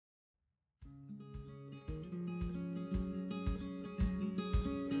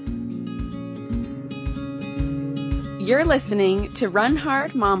You're listening to Run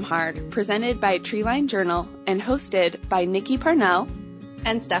Hard, Mom Hard, presented by Treeline Journal and hosted by Nikki Parnell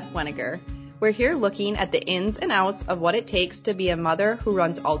and Steph Weniger. We're here looking at the ins and outs of what it takes to be a mother who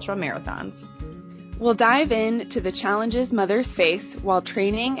runs ultra marathons. We'll dive into the challenges mothers face while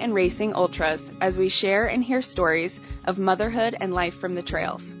training and racing ultras as we share and hear stories of motherhood and life from the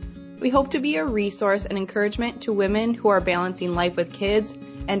trails. We hope to be a resource and encouragement to women who are balancing life with kids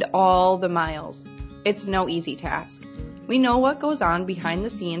and all the miles. It's no easy task. We know what goes on behind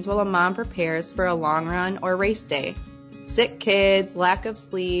the scenes while a mom prepares for a long run or race day. Sick kids, lack of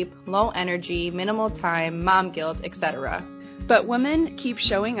sleep, low energy, minimal time, mom guilt, etc. But women keep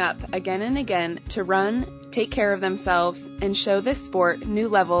showing up again and again to run, take care of themselves, and show this sport new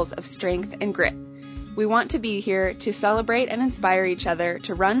levels of strength and grit. We want to be here to celebrate and inspire each other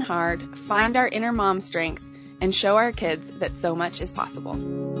to run hard, find our inner mom strength, and show our kids that so much is possible.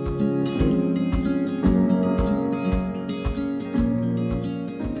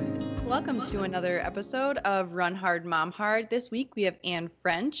 Welcome to another episode of Run Hard, Mom Hard. This week we have Anne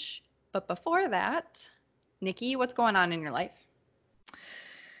French. But before that, Nikki, what's going on in your life?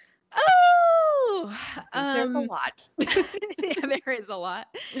 There's a lot. Yeah, there is a lot.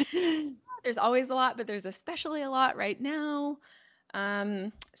 There's always a lot, but there's especially a lot right now.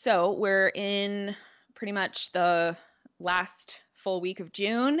 So we're in pretty much the last full week of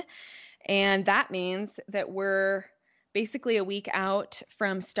June, and that means that we're basically a week out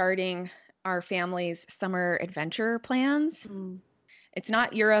from starting our family's summer adventure plans. It's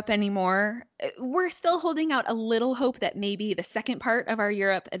not Europe anymore. We're still holding out a little hope that maybe the second part of our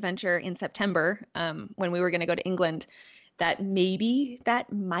Europe adventure in September, when we were going to go to England, that maybe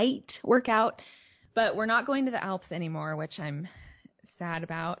that might work out. But we're not going to the Alps anymore, which I'm sad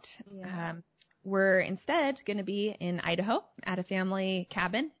about. Yeah. We're instead going to be in Idaho at a family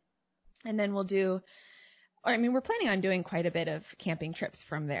cabin. And then we're planning on doing quite a bit of camping trips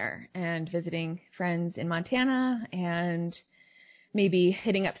from there and visiting friends in Montana and maybe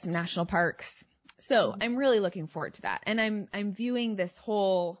hitting up some national parks. So I'm really looking forward to that. And I'm viewing this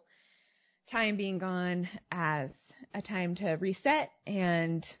whole time being gone as a time to reset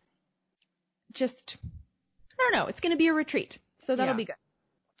and just, I don't know, it's going to be a retreat. So that'll be good.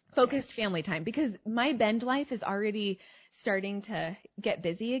 Focused family time, because my Bend life is already starting to get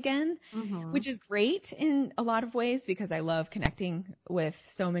busy again, which is great in a lot of ways because I love connecting with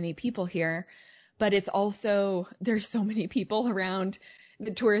so many people here. But it's also, there's so many people around.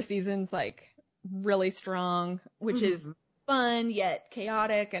 The tourist season's like really strong, which is fun yet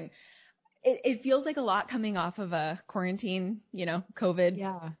chaotic. And it feels like a lot coming off of a quarantine,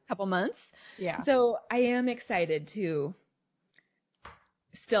 COVID couple months. Yeah. So I am excited to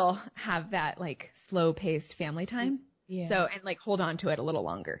still have that like slow paced family time. Yeah. So, and like hold on to it a little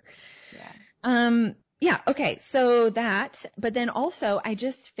longer. Yeah. Yeah. Okay. So that, but then also I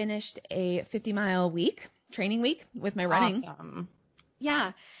just finished a 50-mile training week with my running. Awesome.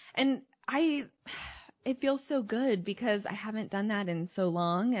 Yeah. And it feels so good because I haven't done that in so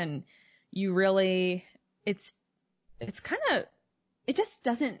long, and you really, it just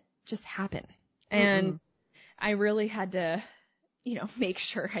doesn't just happen. And I really had to, make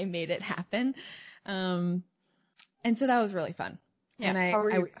sure I made it happen. And so that was really fun. Yeah. And how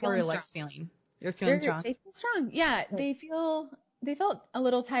are your legs feeling? You're feeling strong? They feel strong. Yeah. Good. They felt a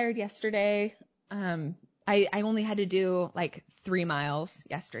little tired yesterday. I only had to do like 3 miles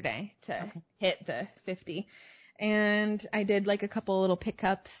yesterday to hit the 50. And I did like a couple little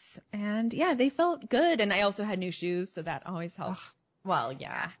pickups, and yeah, they felt good. And I also had new shoes, so that always helps. Well,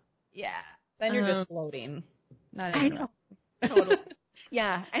 yeah. Yeah. Then you're just floating. Not I know. Totally.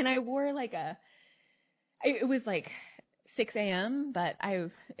 Yeah. And I wore it was like 6 a.m., but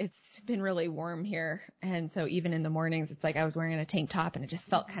it's been really warm here. And so even in the mornings, it's like I was wearing a tank top and it just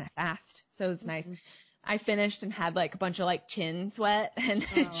felt kind of fast. So it was nice. I finished and had like a bunch of like chin sweat and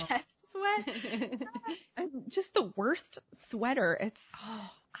chest sweat. I'm just the worst sweater.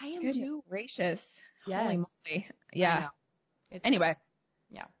 I am too gracious. Yes. Holy moly. Yeah. Anyway.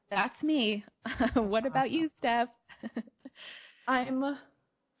 Yeah. That's me. What about you, Steph? I'm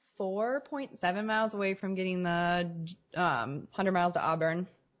 4.7 miles away from getting the 100 miles to Auburn.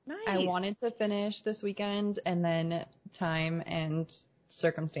 Nice. I wanted to finish this weekend, and then time and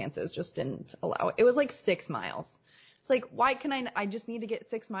circumstances just didn't allow it. It was like 6 miles. It's like, why can I just need to get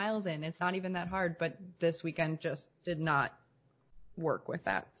 6 miles in. It's not even that hard, but this weekend just did not work with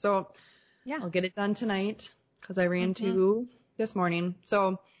that. So yeah, I'll get it done tonight because I ran 2 this morning.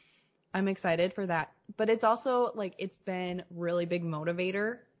 So I'm excited for that. But it's also like, it's been really big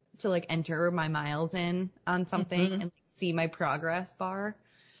motivator to like enter my miles in on something and like, see my progress bar.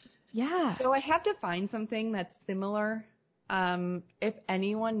 Yeah. So I have to find something that's similar. If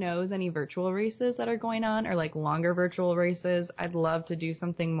anyone knows any virtual races that are going on or like longer virtual races, I'd love to do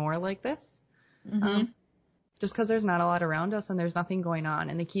something more like this. Mm-hmm. Just because there's not a lot around us and there's nothing going on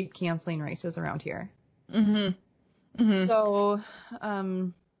and they keep canceling races around here. Mm-hmm. Mm-hmm. So,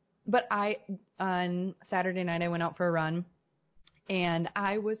 but on Saturday night, I went out for a run and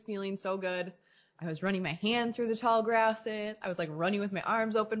I was feeling so good. I was running my hand through the tall grasses. I was like running with my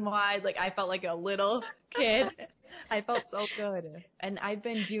arms open wide. Like I felt like a little kid. I felt so good. And I've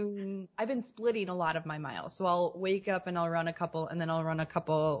been splitting a lot of my miles. So I'll wake up and I'll run a couple and then I'll run a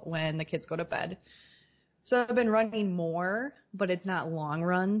couple when the kids go to bed. So I've been running more, but it's not long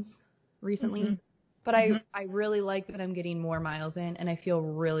runs recently. Mm-hmm. But I really like that I'm getting more miles in and I feel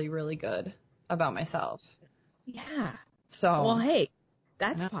really, really good about myself. Yeah. So, Well, hey,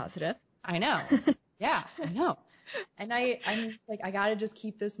 that's No. positive. I know. Yeah, I know. And I'm just like, I gotta just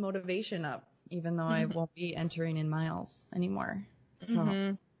keep this motivation up, even though I won't be entering in miles anymore. So,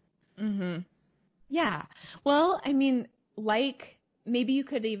 Mm-hmm. Mm-hmm. Yeah. Well, I mean, like maybe you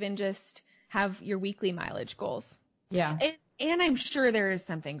could even just have your weekly mileage goals. yeah. And I'm sure there is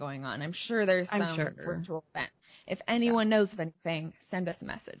something going on. I'm sure there's some virtual event. If anyone knows of anything, send us a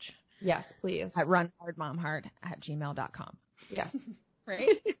message Yes, please. at runhardmomhard@gmail.com. Yes.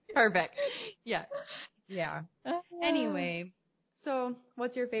 Right? Perfect. Yes. Yeah. Anyway, so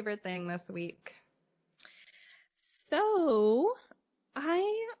what's your favorite thing this week? So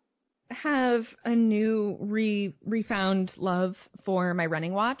I have a new refound love for my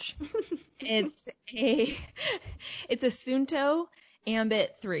running watch. It's a Suunto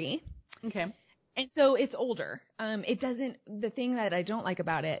Ambit 3. Okay. And so it's older. The thing that I don't like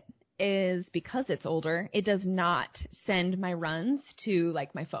about it is because it's older, it does not send my runs to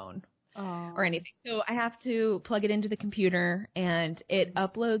like my phone or anything. So I have to plug it into the computer and it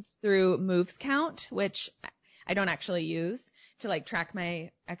uploads through Moves Count, which I don't actually use to like track my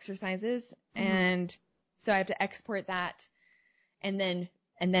exercises. And so I have to export that and then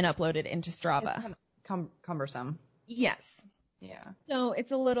upload it into Strava. It's kind of cumbersome. Yes. Yeah. So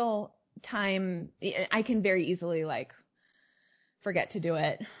it's a little time. I can very easily like forget to do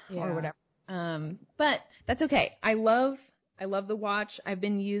it or whatever. But that's okay. I love the watch. I've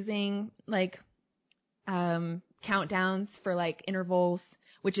been using like countdowns for like intervals,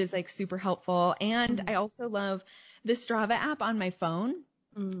 which is like super helpful. And I also love the Strava app on my phone.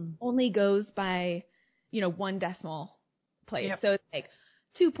 Only goes by, one decimal place. Yep. So it's like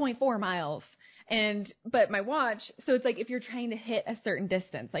 2.4 miles. But my watch, so it's like if you're trying to hit a certain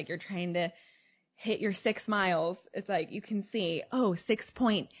distance, like you're trying to hit your 6 miles, it's like you can see,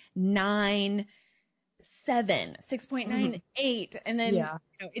 6.97, 6.98, and then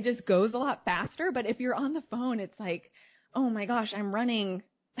it just goes a lot faster. But if you're on the phone, it's like, oh my gosh, I'm running.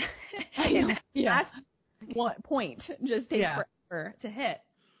 Last point just takes forever to hit.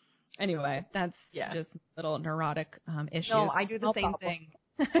 Anyway, that's just little neurotic issues. No, I do the same thing.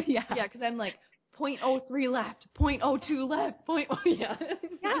 Yeah, because I'm like 0.03 left, 0.02 left, yeah,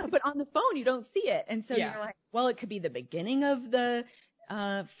 but on the phone you don't see it, and so you're like, well, it could be the beginning of the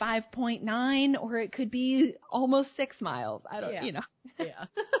 5.9, or it could be almost 6 miles. I don't, Yeah.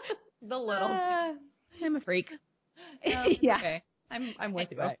 The little. I'm a freak. Okay. I'm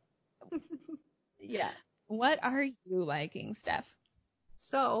with you. Yeah. What are you liking, Steph?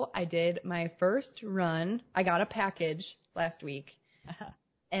 So I did my first run. I got a package last week.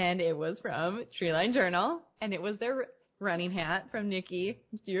 And it was from Treeline Journal, and it was their running hat from Nikki.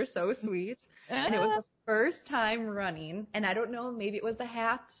 You're so sweet. And it was the first time running, and I don't know, maybe it was the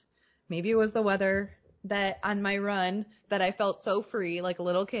hat, maybe it was the weather that on my run that I felt so free, like a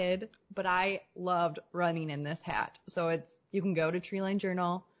little kid, but I loved running in this hat. So you can go to Treeline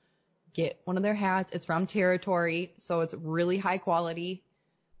Journal, get one of their hats. It's from Territory, so it's really high quality.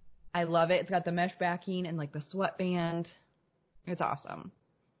 I love it. It's got the mesh backing and like the sweatband. It's awesome.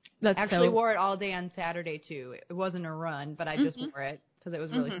 Actually wore it all day on Saturday too. It wasn't a run, but I just wore it because it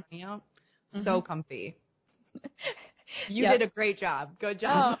was really sunny out. So comfy. You did a great job. Good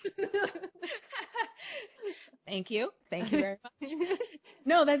job. Oh. Thank you very much.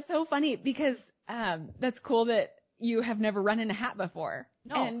 No, that's so funny because that's cool that you have never run in a hat before.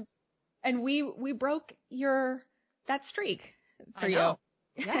 No. And we broke that streak for you. you.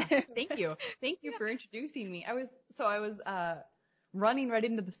 Yeah. Thank you. Thank you for introducing me. I was running right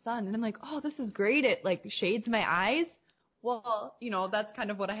into the sun, and I'm like, oh, this is great. It like shades my eyes. Well, that's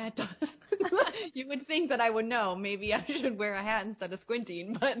kind of what a hat does. You would think that I would know. Maybe I should wear a hat instead of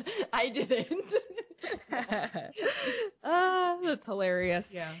squinting, but I didn't. That's hilarious.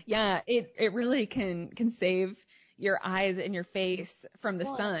 Yeah. Yeah, it really can save your eyes and your face from the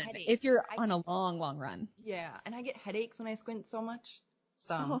Well, sun headaches. if you're on a long, long run. Yeah, and I get headaches when I squint so much.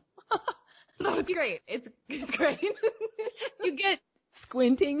 So, Oh. so it's great. It's great. You get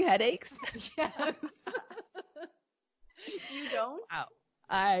squinting headaches? Yes. You don't? Wow.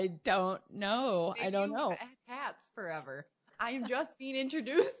 I don't know. Maybe I don't you know. had hats forever. I am just being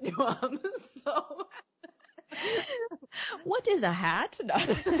introduced to them, so. What is a hat? No.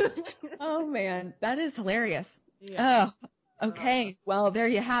 Oh man, that is hilarious. Yeah. Oh, okay. Well, there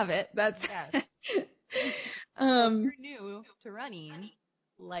you have it. That's Yes. If you're new to running,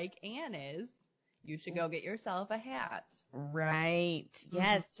 like Anne is, you should go get yourself a hat. right.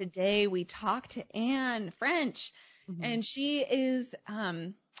 Yes. Today we talked to Anne French, and she is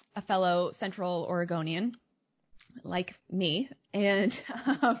a fellow Central Oregonian, like me, and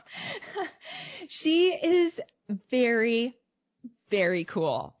she is very, very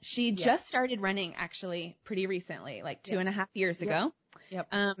cool. She just started running actually pretty recently, like 2.5 years ago. Yep.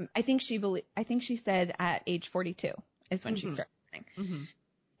 I think she said at age 42 is when she started running. Mm-hmm.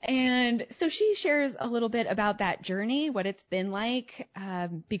 And so she shares a little bit about that journey, what it's been like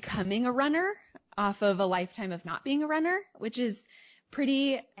becoming a runner off of a lifetime of not being a runner, which is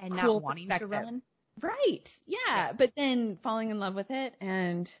pretty And cool not wanting to run. Right. Yeah. But then falling in love with it,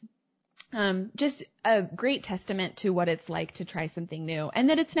 and just a great testament to what it's like to try something new, and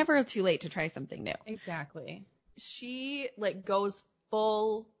that it's never too late to try something new. Exactly. She goes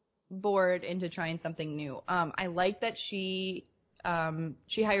full board into trying something new. I like that she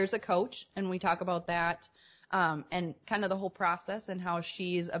hires a coach, and we talk about that, and kind of the whole process and how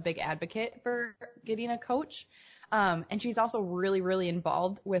she's a big advocate for getting a coach. And she's also really, really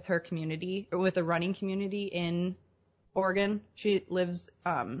involved with her community, or with the running community in Oregon. She lives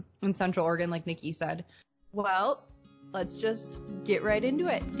in Central Oregon, like Nikki said. Well, let's just get right into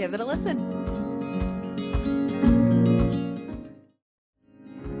it. Give it a listen.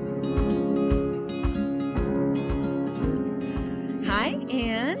 Hi,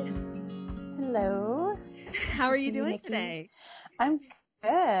 Anne. Hello. How are you See you, doing Nikki. today? I'm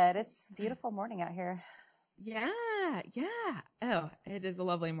good. It's a beautiful morning out here. Yeah. Oh, it is a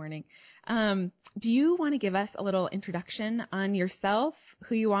lovely morning. Do you want to give us a little introduction on yourself,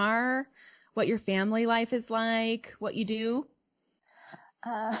 who you are, what your family life is like, what you do?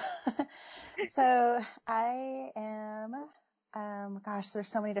 So I am,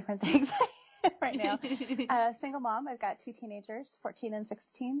 there's so many different things right now. Single mom. I've got 2 teenagers, 14 and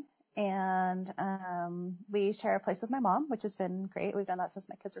 16. And we share a place with my mom, which has been great. We've done that since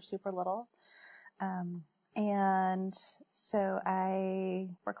my kids were super little. And so I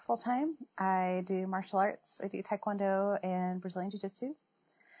work full time. I do martial arts. I do taekwondo and Brazilian jiu-jitsu.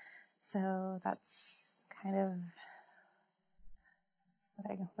 So that's kind of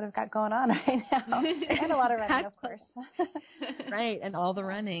what I've got going on right now. And a lot of running, of course. Right. And all the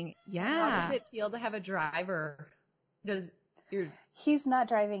running. Yeah. How does it feel to have a driver? He's not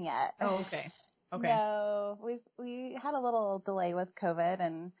driving yet. Oh, okay. Okay. No, we had a little delay with COVID,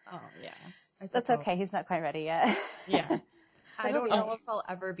 and Oh, yeah. that's okay. He's not quite ready yet. Yeah. I don't know if I'll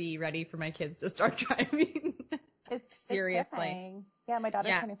ever be ready for my kids to start driving. It's Seriously. terrifying. Yeah, my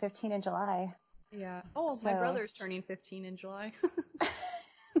daughter's turning 15 in July. Yeah. Oh, my brother's turning 15 in July.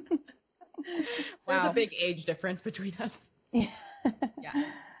 There's a big age difference between us. Yeah.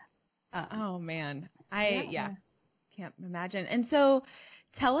 Oh man. Can't imagine. And so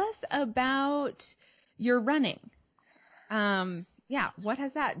tell us about your running. What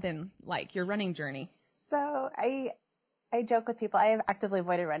has that been like, your running journey? So I joke with people, I have actively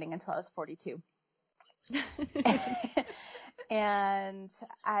avoided running until I was 42. And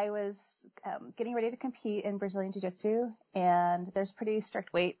I was getting ready to compete in Brazilian Jiu-Jitsu, and there's pretty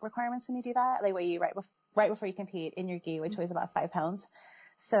strict weight requirements when you do that. They weigh you right before you compete in your gi, which weighs about 5 pounds.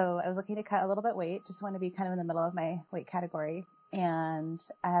 So I was looking to cut a little bit weight, just want to be kind of in the middle of my weight category. And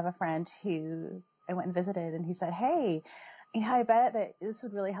I have a friend who I went and visited, and he said, hey, I bet that this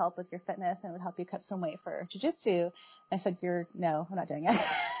would really help with your fitness and would help you cut some weight for jiu-jitsu. I said, no, I'm not doing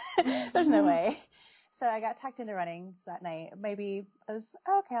it. There's no way. So I got talked into running that night. Maybe I was,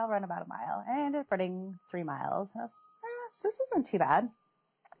 okay, I'll run about a mile. And I ended up running 3 miles. And I was, this isn't too bad.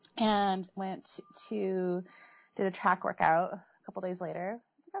 And did a track workout a couple days later. I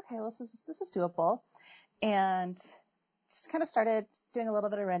was like, okay, well, this is doable. And just kind of started doing a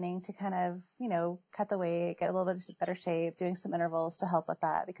little bit of running to kind of, cut the weight, get a little bit better shape, doing some intervals to help with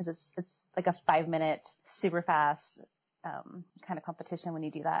that, because it's like a 5-minute, super fast, kind of competition when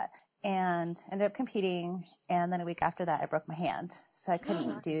you do that. And ended up competing. And then a week after that, I broke my hand. So I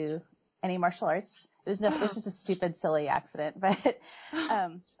couldn't do any martial arts It was just a stupid, silly accident. But so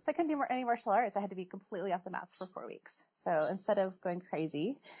I couldn't do any martial arts. I had to be completely off the mats for 4 weeks. So instead of going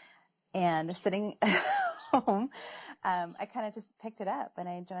crazy and sitting at home, I kind of just picked it up and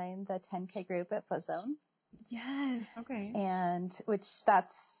I joined the 10K group at Foot Zone. Yes. Okay. And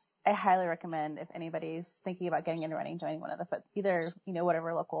I highly recommend if anybody's thinking about getting into running, joining one of the either,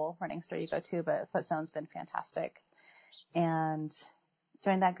 whatever local running store you go to, but Foot Zone's been fantastic. And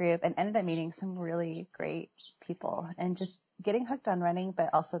joined that group and ended up meeting some really great people and just getting hooked on running, but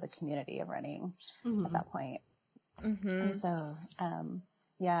also the community of running at that point. Mm-hmm. And so,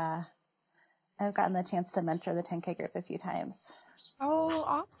 yeah, I've gotten the chance to mentor the 10K group a few times. Oh,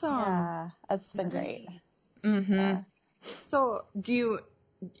 awesome. Yeah, it's been great. Mm-hmm. Yeah. So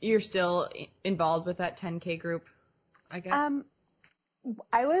you're still involved with that 10K group, I guess?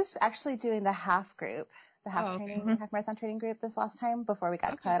 I was actually doing the half group, the half okay. half marathon training group this last time before we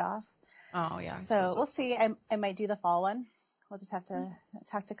got cut off. Oh, yeah. So we'll see. I might do the fall one. We'll just have to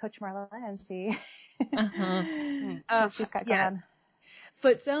talk to Coach Marla and see what she's got going on.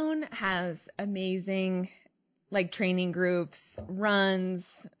 Foot Zone has amazing, training groups, runs,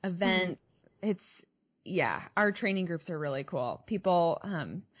 events. Our training groups are really cool. People,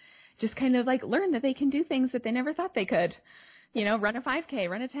 just kind of learn that they can do things that they never thought they could. Run a 5K,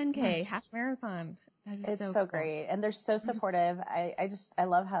 run a 10K, half marathon. It's so cool. great. And they're so supportive. I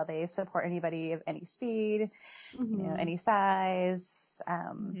love how they support anybody of any speed, any size.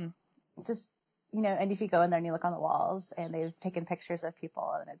 Just, and if you go in there and you look on the walls and they've taken pictures of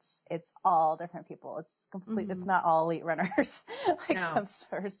people and it's all different people. It's complete. It's not all elite runners some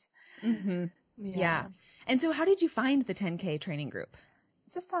stores. Mm-hmm. Yeah. And so how did you find the 10K training group?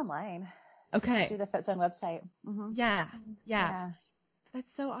 Just online. Okay. Just through the Foot Zone website. Mm-hmm. Yeah.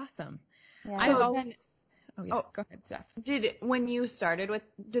 That's so awesome. Yeah. Go ahead, Steph. When you started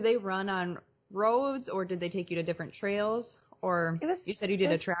did they run on roads or did they take you to different trails? Or you said you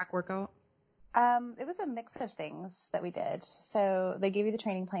did a track workout? It was a mix of things that we did. So they gave you the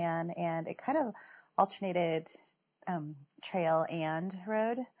training plan and it kind of alternated trail and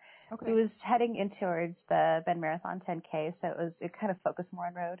road. Okay. It was heading in towards the Bend Marathon 10K, so it kind of focused more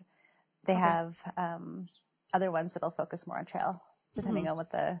on road. They have other ones that'll focus more on trail, depending on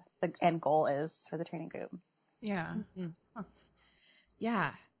what the end goal is for the training group. Yeah. Mm-hmm. Huh.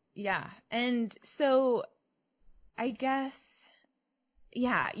 Yeah. And so I guess,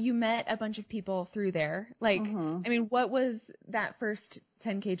 you met a bunch of people through there. What was that first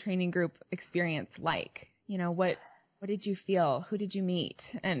 10K training group experience like? What did you feel? Who did you meet?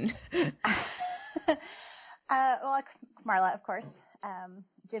 And Marla, of course.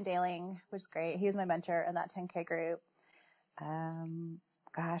 Jim Daling was great. He was my mentor in that 10K group.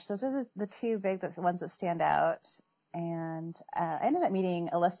 Those are the two big ones that stand out. And I ended up meeting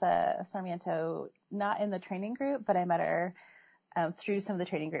Alyssa Sarmiento, not in the training group, but I met her through some of the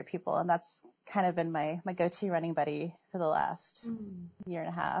training group people. And that's kind of been my go-to running buddy for the last year and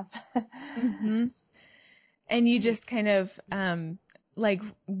a half. Mm-hmm. And you just kind of,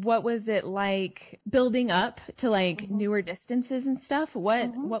 what was it like building up to newer distances and stuff?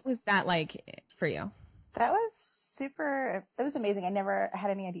 What was that like for you? That was it was amazing. I never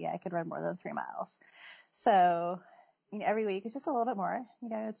had any idea I could run more than 3 miles. So, every week it's just a little bit more,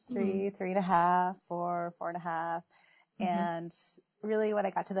 it's 3.5, 4.5. And really when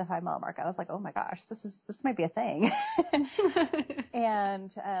I got to the 5 mile mark, I was like, oh my gosh, this might be a thing.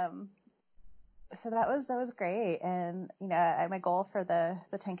 And, so that was great. And, my goal for the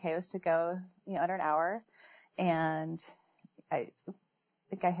 10K was to go, under an hour. And I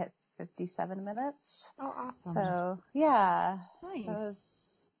think I hit 57 minutes. Oh, awesome. So yeah,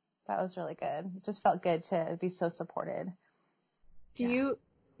 Nice. that was really good. It just felt good to be so supported. Do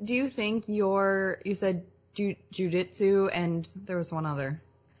you think you said jiu-jitsu and there was one other,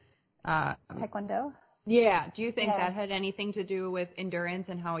 Taekwondo? Yeah. Do you think that had anything to do with endurance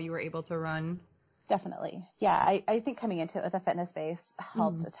and how you were able to run? Definitely. Yeah. I think coming into it with a fitness base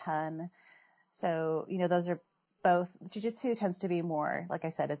helped a ton. So, those are both. Jiu-jitsu tends to be more, like I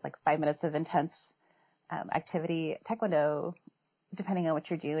said, it's 5 minutes of intense activity. Taekwondo, depending on what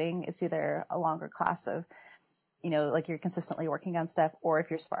you're doing, it's either a longer class of, you're consistently working on stuff, or if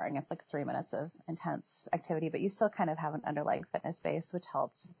you're sparring, it's 3 minutes of intense activity, but you still kind of have an underlying fitness base, which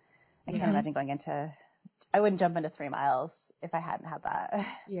helped. I can't imagine I wouldn't jump into 3 miles if I hadn't had that.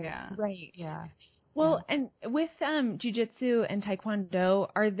 Yeah. Right. Yeah. Well, and with jiu-jitsu and taekwondo,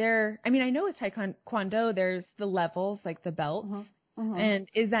 I know with taekwondo there's the levels, the belts. And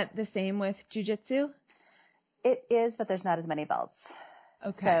is that the same with jiu-jitsu? It is, but there's not as many belts.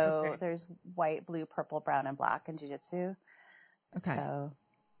 Okay. So there's white, blue, purple, brown, and black in jiu-jitsu. Okay. So,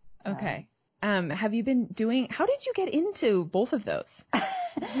 okay. have you been doing? How did you get into both of those?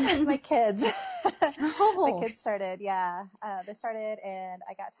 My kids. Oh. My kids started, yeah. They started and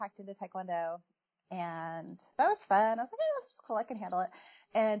I got tacked into Taekwondo and that was fun. I was like, oh, this is cool. I can handle it.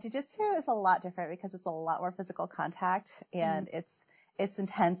 And Jiu-Jitsu is a lot different because it's a lot more physical contact and it's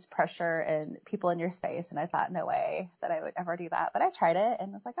intense pressure and people in your space. And I thought, no way that I would ever do that. But I tried it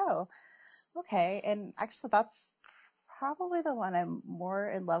and was like, oh, okay. And actually that's probably the one I'm more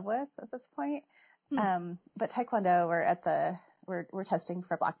in love with at this point. But Taekwondo, we're testing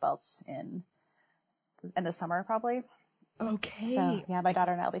for black belts in the summer probably. Okay. So yeah, my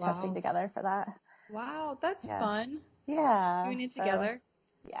daughter and I will be testing together for that. Wow, that's fun. Yeah. Doing it together.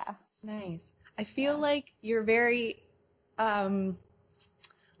 Yeah. Nice. I feel like you're very,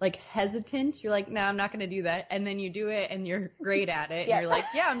 like hesitant. You're like, no, I'm not going to do that. And then you do it and you're great at it. Yeah. And you're like,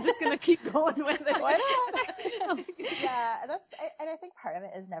 yeah, I'm just going to keep going with it. Why not? Yeah. And I think part of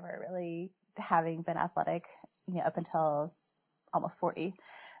it is never really having been athletic, up until almost 40.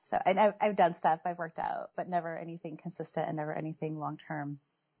 So I've done stuff, I've worked out, but never anything consistent and never anything long term.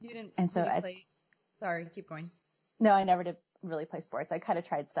 You didn't. And so Sorry, keep going. No, I never did really play sports. I kind of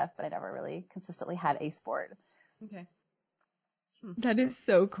tried stuff, but I never really consistently had a sport. Okay. That is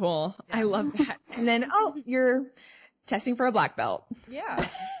so cool. Yeah. I love that. And then, you're testing for a black belt. Yeah.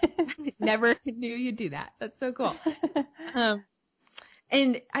 Never knew you'd do that. That's so cool.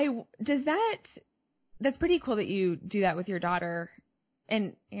 And that's pretty cool that you do that with your daughter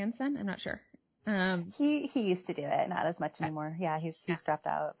and son. I'm not sure. He used to do it, not as much anymore. Yeah, he's dropped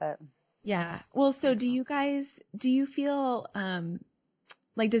out, but yeah. Well, so do you feel,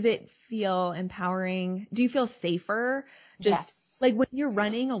 does it feel empowering? Do you feel safer? Yes. Like when you're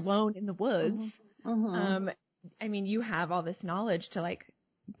running alone in the woods, Mm-hmm. I mean, you have all this knowledge to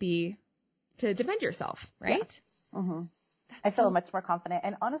to defend yourself, right? Yeah. Mm-hmm. I feel much more confident.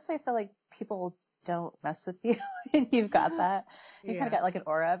 And honestly, I feel like people don't mess with you and you've got that. You kind of got like an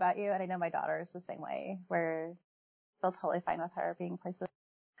aura about you. And I know my daughter is the same way where I feel totally fine with her being places.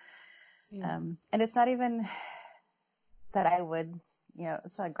 Yeah. And it's not even that I would,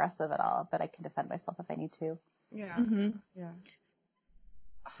 it's not aggressive at all, but I can defend myself if I need to. Yeah. Mm-hmm. Yeah.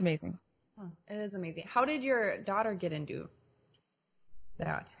 It's amazing. It is amazing. How did your daughter get into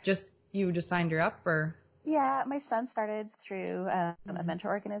that? You just signed her up or? Yeah, my son started through a mentor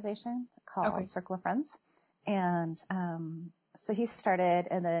organization called Circle of Friends. And so he started,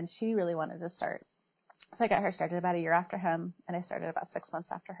 and then she really wanted to start. So I got her started about a year after him, and I started about 6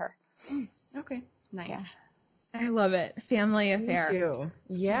 months after her. Okay. Nice. Yeah. I love it. Family affair. Me too.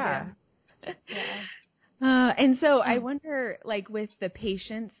 Yeah. And so I wonder, with the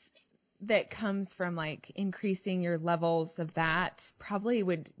patience that comes from increasing your levels of that probably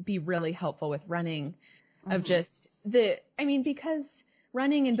would be really helpful with running of just because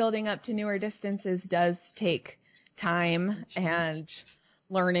running and building up to newer distances does take time and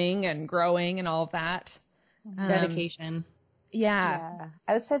learning and growing and all of that. Dedication. Yeah.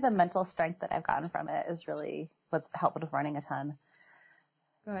 I would say the mental strength that I've gotten from it is really what's helped with running a ton.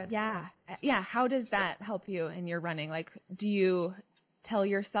 Good. Yeah. Yeah. How does that help you in your running? Do you tell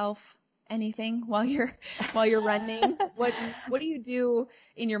yourself anything while you're running? What do you do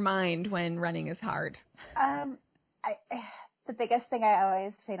in your mind when running is hard? The biggest thing I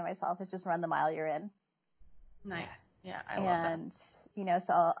always say to myself is just run the mile you're in. Nice. Yeah, I love that. And,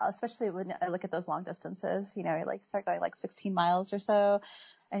 so I'll, especially when I look at those long distances, you start going 16 miles or so,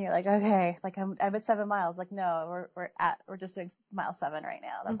 and you're like, okay, I'm at 7 miles. No, we're just doing mile 7 right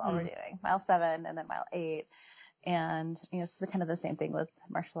now. That's all we're doing. Mile 7 and then mile 8. And, it's kind of the same thing with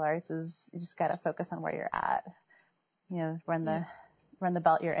martial arts is you just got to focus on where you're at, run the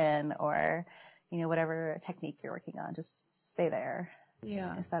belt you're in or, whatever technique you're working on, just stay there.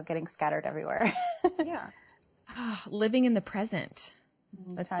 Yeah. Instead of getting scattered everywhere. Yeah. Living in the present.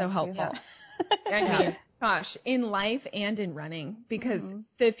 That's so helpful. I mean, gosh, in life and in running, because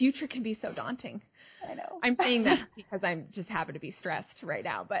the future can be so daunting. I know. I'm saying that because I'm just happen to be stressed right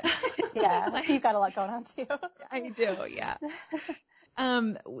now, but yeah, you've got a lot going on too. I do, yeah.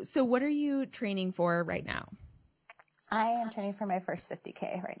 So what are you training for right now? I am training for my first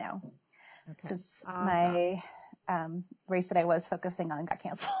 50K right now. Okay. Since my race that I was focusing on got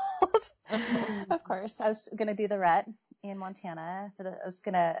canceled. Of course, I was going to do the RET in Montana. I was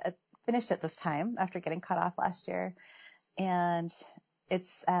going to finish it this time after getting cut off last year. And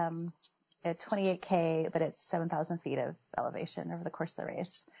it's a 28K, but it's 7,000 feet of elevation over the course of the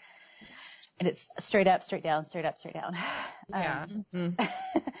race. And it's straight up, straight down, straight up, straight down. Yeah.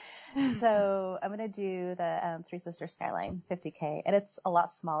 So I'm going to do the Three Sisters Skyline 50K, and it's a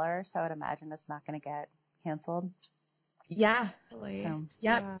lot smaller, so I would imagine it's not going to get canceled. Yeah. So,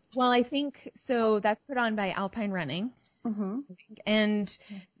 Yep. Well, I think so. That's put on by Alpine Running, hmm and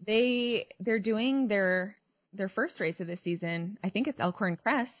they're doing their first race of the season. I think it's Elkhorn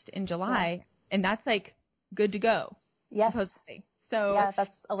Crest in July, and that's like good to go. yes. Supposedly. So Yeah,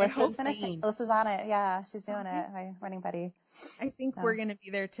 that's I hope Alyssa's finishing. Alyssa's on it. Yeah, she's doing it. My running buddy. I think So. we're gonna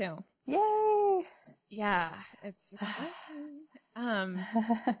be there too. Yay! Yeah, it's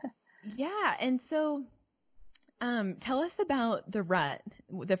yeah, and so tell us about the rut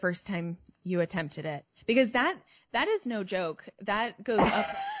the first time you attempted it, because that is no joke. That goes up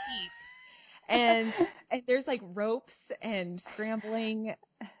steep, and there's like ropes and scrambling.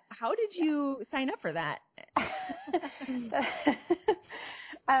 How did you sign up for that?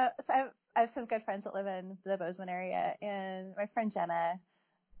 So I have some good friends that live in the Bozeman area, and my friend Jenna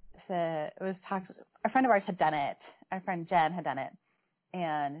said a friend of ours had done it. Our friend Jen had done it,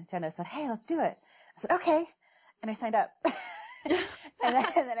 and Jenna said, "Hey, let's do it." I said, "Okay," and I signed up. and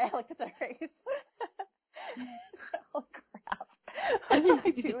then I looked at the race. Oh crap! What am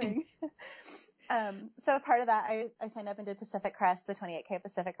I doing? So part of that, I signed up and did Pacific Crest, the 28K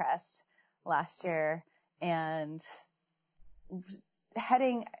Pacific Crest last year, and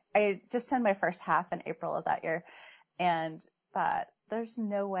I just done my first half in April of that year, and thought there's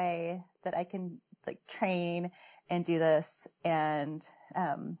no way that I can like train and do this and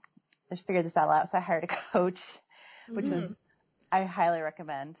just figure this all out. So I hired a coach, which was I highly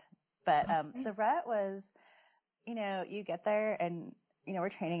recommend. But the rut was, you get there and we're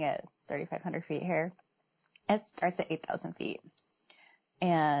training at 3,500 feet here. It starts at 8,000 feet,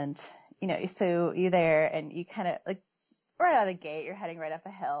 and so you're there and you kind of like right out of the gate, you're heading right up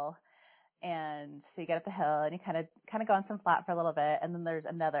a hill. And so you get up the hill and you kind of go on some flat for a little bit. And then there's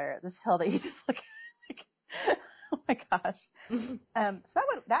this hill that you just look at like, oh my gosh. So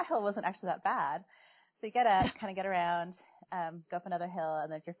that hill wasn't actually that bad. So you get up, kind of get around, go up another hill,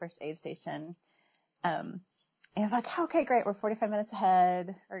 and then your first aid station. And I'm like, okay, great. We're 45 minutes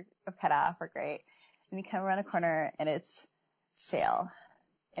ahead of cutoff. We're great. And you come around a corner and it's shale.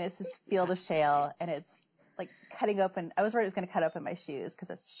 And it's this field of shale, and it's like cutting open. I was worried it was going to cut open my shoes because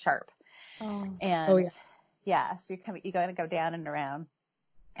it's sharp. And so you're going to go down and around,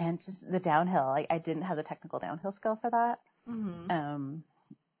 and just the downhill. I didn't have the technical downhill skill for that.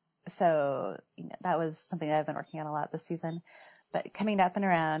 So that was something that I've been working on a lot this season. But coming up and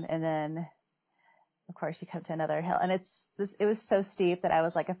around, and then of course you come to another hill, and it was so steep that I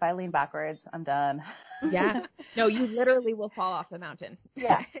was like, if I lean backwards, I'm done. Yeah. No, you literally will fall off the mountain.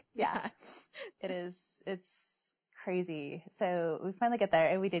 Yeah. It's crazy. So we finally get there,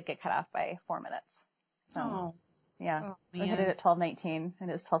 and we did get cut off by 4 minutes. So we hit it at 12:19, and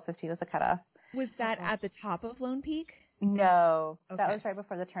it was 12:15 was the cutoff. Was that at the top of Lone Peak? No, that was right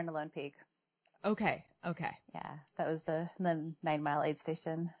before the turn to Lone Peak. Okay. Yeah, that was the 9-mile aid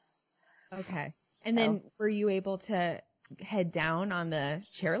station. Okay. And then were you able to head down on the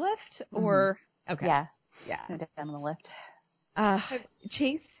chairlift or? Okay. Yeah. Down on the lift.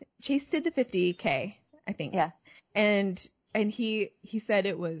 Chase did the 50K, I think. Yeah. And he said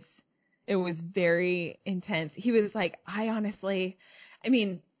it was very intense. He was like,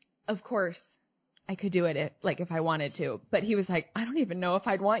 of course I could do it if I wanted to, but he was like, I don't even know if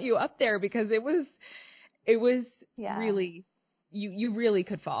I'd want you up there, because it was really, you really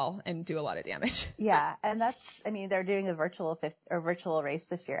could fall and do a lot of damage. Yeah. And they're doing a virtual race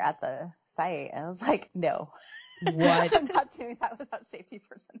this year at the site. And I was like, no. What? I'm not doing that without safety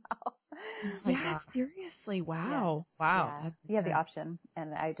personnel. Yeah, seriously. Wow. Yeah. Wow. Yeah. You have the option,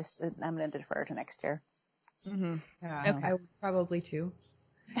 and I'm going to defer to next year. Okay. I would probably too.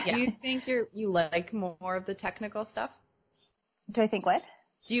 Yeah. Do you think you like more of the technical stuff? Do I think what?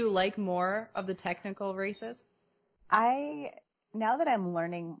 Do you like more of the technical races? Now that I'm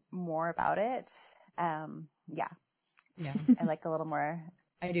learning more about it, yeah. I like a little more.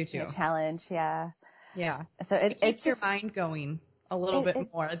 I do too. Challenge, yeah. Yeah. So it keeps your mind going a little bit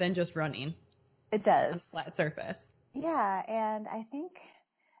more than just running. It does. On a flat surface. Yeah, and I think,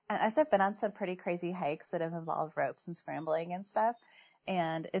 as I've been on some pretty crazy hikes that have involved ropes and scrambling and stuff,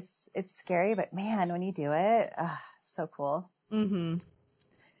 and it's scary, but man, when you do it, so cool.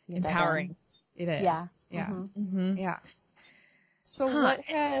 Empowering. It is. Yeah. Yeah. Yeah. So what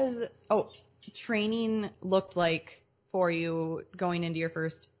has training looked like for you going into your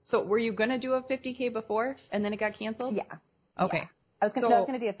first? So were you gonna do a 50K before and then it got canceled? Yeah. Okay. Yeah. I was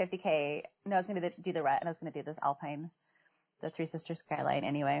gonna do a 50K. No, I was gonna do the rut, and I was gonna do this Alpine, the Three Sisters Skyline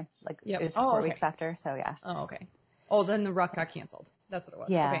anyway. It was 4 weeks after, so yeah. Oh, okay. Oh, then the rut got canceled. That's what it was.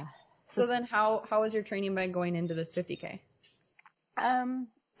 Yeah. Okay. So then how has your training been going into this 50K?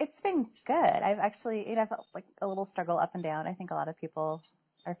 It's been good. I've actually, I've felt like a little struggle up and down. I think a lot of people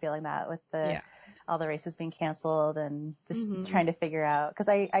are feeling that with all the races being canceled and just trying to figure out, because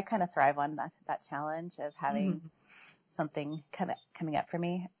I kind of thrive on that challenge of having something kind of coming up for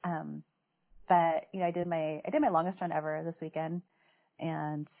me. But I did my longest run ever this weekend,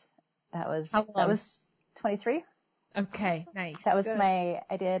 and that was 23. Okay, nice. That was I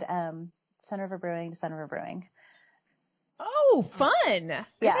did Sun River Brewing to Sun River Brewing. Oh, fun.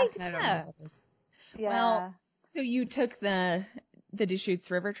 Yeah. I don't know what that is. Yeah. Well, so you took the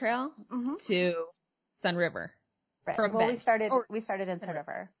Deschutes River Trail to Sun River. Right. From Well, Bend. we started in Sun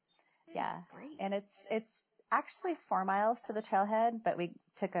River. Yeah. Great. And it's actually 4 miles to the trailhead, but we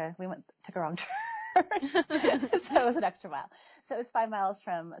took a wrong turn. So it was an extra mile. So it was 5 miles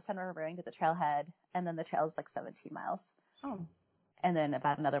from Sun River Brewing to the trailhead, and then the trail is like 17 miles. Oh. And then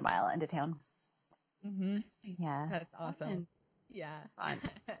about another mile into town. Mm-hmm. Yeah. That's awesome. Yeah. Fun.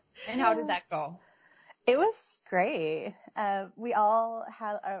 And how did that go? It was great. We all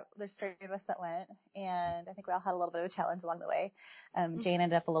had, there's 3 of us that went, and I think we all had a little bit of a challenge along the way. Jane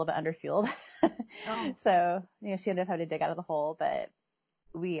ended up a little bit underfueled. So, she ended up having to dig out of the hole, but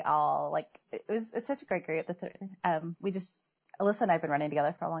we all, it's such a great group. Alyssa and I have been running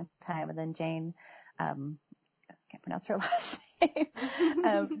together for a long time, and then Jane, can't pronounce her last name,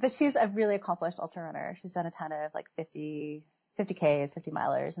 but she's a really accomplished ultra runner. She's done a ton of 50 Ks, 50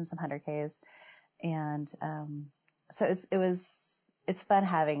 milers, and some 100 Ks. And so it's fun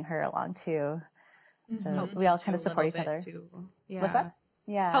having her along too. So we all kind of support each other. Yeah. What's that?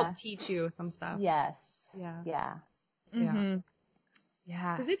 Yeah. Help teach you some stuff. Yes. Yeah. Yeah. Mm-hmm.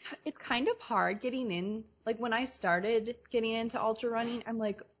 Yeah. Because it's kind of hard getting in. Like when I started getting into ultra running, I'm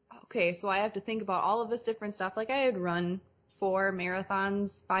like, okay, so I have to think about all of this different stuff. Like I had run 5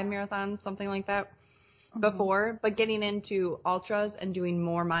 marathons, something like that before, but getting into ultras and doing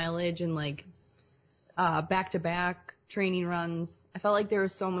more mileage and back-to-back training runs, I felt like there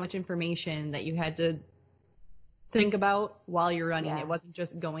was so much information that you had to think about while you're running. Yeah. It wasn't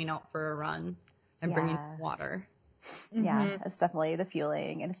just going out for a run and bringing water. Yeah. It's definitely the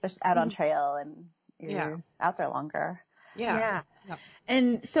fueling, and especially out on trail, and you're out there longer. Yeah.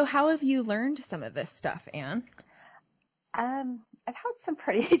 And so how have you learned some of this stuff, Anne? I've had some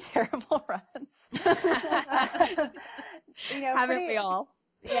pretty terrible runs. Haven't we all?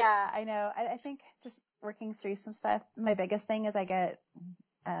 Yeah, I know. I think just working through some stuff, my biggest thing is I get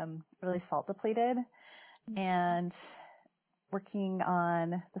really salt depleted, and working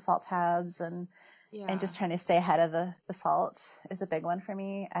on the salt tabs and just trying to stay ahead of the salt is a big one for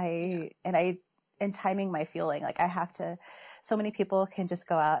me. And timing my fueling, I have to, so many people can just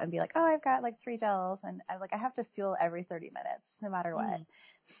go out and be like, oh, I've got 3 gels, and I have to fuel every 30 minutes no matter what,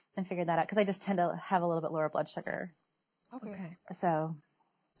 and figure that out, because I just tend to have a little bit lower blood sugar. Okay. So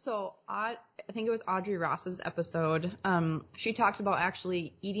I think it was Audrey Ross's episode. She talked about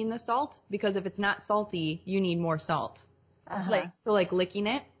actually eating the salt, because if it's not salty, you need more salt. Licking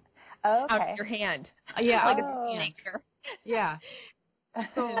it. Oh, okay. Out of your hand. Yeah. Like a shaker. Yeah.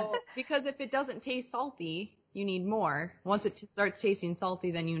 So, because if it doesn't taste salty, you need more. Once it starts tasting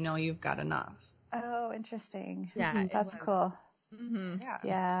salty, then you've got enough. Oh, interesting. Yeah. That's cool. Mm-hmm.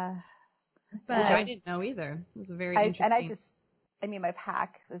 Yeah. But Which I didn't know either. It was very interesting. And my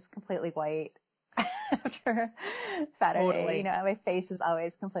pack was completely white after Saturday. Totally. My face is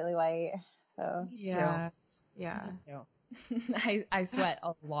always completely white. So Yeah. I sweat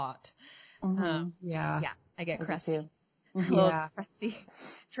a lot. Yeah. I get Me crusty. too. Little crusty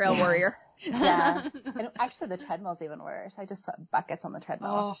trail warrior. Yeah. And actually the treadmill's even worse. I just sweat buckets on the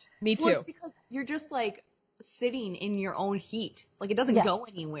treadmill. Oh, Me too. well, it's because you're just sitting in your own heat. It doesn't go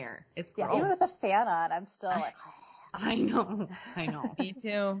anywhere. It's gross. Yeah, even with the fan on, I'm still I know. Me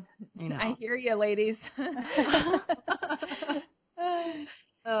too. I know. I hear you, ladies.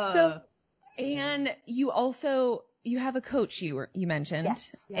 So, and you have a coach you mentioned.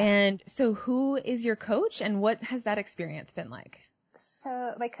 Yes. Yeah. And so who is your coach, and what has that experience been like?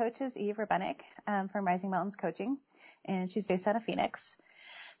 So my coach is Eve Rabenick from Rising Mountains Coaching, and she's based out of Phoenix.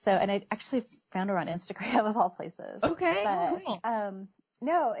 So, and I actually found her on Instagram of all places. Okay. But, Cool.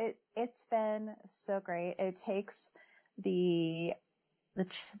 no, it's been so great. It takes the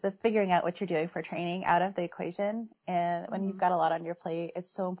figuring out what you're doing for training out of the equation. And when you've got a lot on your plate,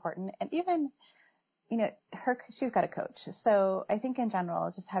 it's so important. And even, she's got a coach. So I think in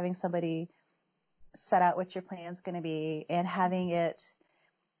general, just having somebody set out what your plan's going to be and having it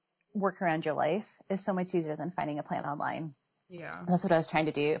work around your life is so much easier than finding a plan online. yeah. That's what I was trying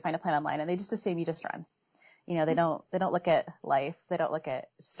to do, find a plan online, and they just assume you just run. They don't look at life. They don't look at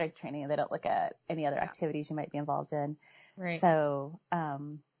strength training. They don't look at any other activities you might be involved in. Right. So,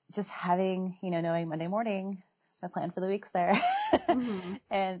 just having, knowing Monday morning, my plan for the week's there,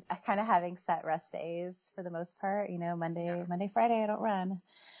 and kind of having set rest days for the most part. Monday, Friday, I don't run,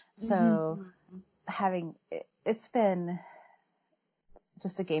 so having it's been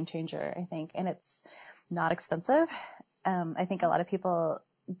just a game changer, I think, and it's not expensive. I think a lot of people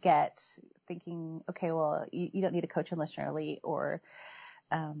get thinking, okay, well, you don't need a coach unless you're elite, or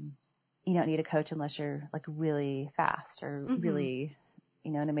you don't need a coach unless you're like really fast or really,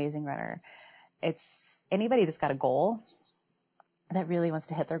 an amazing runner. It's anybody that's got a goal that really wants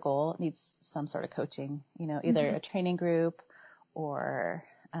to hit their goal needs some sort of coaching, either a training group or,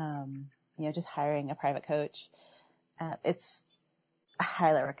 just hiring a private coach. I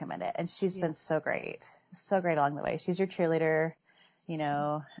highly recommend it. And she's been so great along the way. She's your cheerleader, you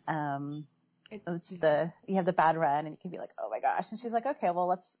have the bad run and you can be like, oh my gosh. And she's like, okay, well,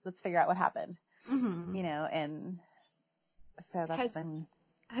 let's figure out what happened, and so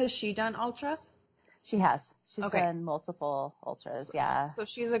Has she done ultras? She has. She's done multiple ultras. Yeah. So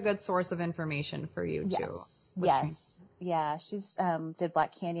she's a good source of information for you too. Yes. Yeah. She's, did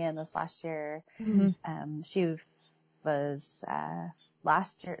Black Canyon this last year. She was,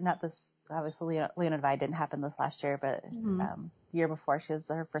 last year, not this, obviously Leona Divide didn't happen this last year, but, the year before she was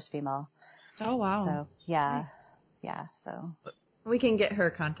her first female. Oh, wow. So yeah. Yeah. So we can get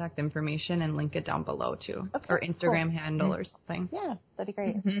her contact information and link it down below too. Okay, or Instagram handle or something. Yeah. That'd be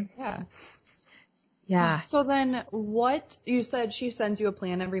great. Yeah. Yeah. So then what you said she sends you a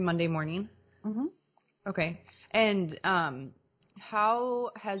plan every Monday morning? Okay. And,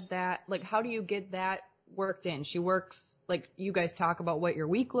 how has that, like, how do you get that worked in? She works, like, you guys talk about what your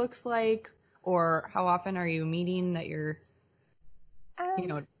week looks like, or how often are you meeting that you're,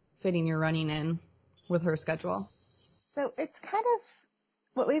 fitting your running in with her schedule? So it's kind of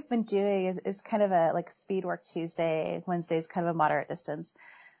what we've been doing is kind of a like speed work Tuesday. Wednesday's kind of a moderate distance.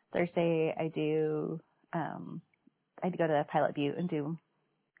 Thursday I do go to Pilot Butte and do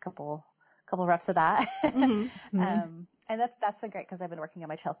a couple reps of that. And that's been great because I've been working on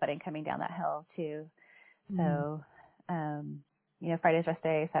my trail footing coming down that hill too. So, Friday's rest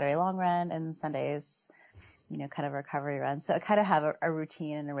day, Saturday long run, and Sunday's, kind of a recovery run. So I kind of have a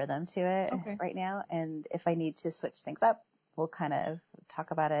routine and a rhythm to it right now. And if I need to switch things up, we'll kind of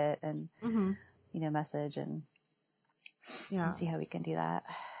talk about it and, message and see how we can do that.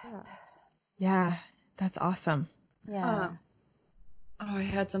 Yeah. That's awesome. Yeah. I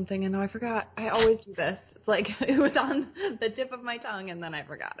had something and now I forgot. I always do this. It's like it was on the tip of my tongue and then I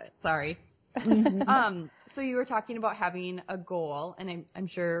forgot it. Sorry. So you were talking about having a goal, and I'm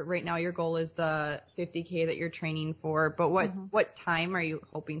sure right now your goal is the 50K that you're training for, but what time are you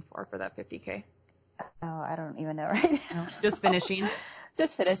hoping for that 50K? Oh, I don't even know right now. Just finishing?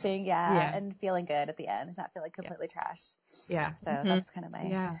 Just finishing, yeah, and feeling good at the end, not feeling completely trash. Yeah. So that's kind of my...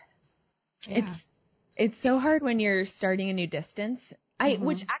 Yeah. It's so hard when you're starting a new distance.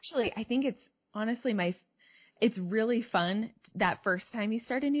 Which actually, I think it's honestly it's really fun that first time you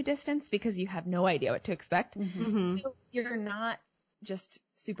start a new distance because you have no idea what to expect. So you're not just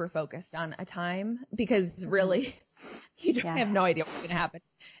super focused on a time because really you don't have no idea what's going to happen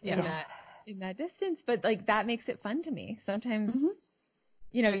in that distance. But like that makes it fun to me. Sometimes,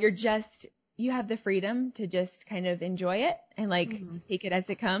 you have the freedom to just kind of enjoy it and like take it as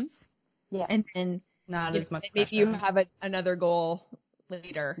it comes. Yeah. And then not as much maybe you have another goal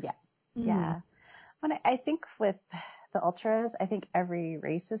later. Yeah. Yeah. When I think with the ultras, I think every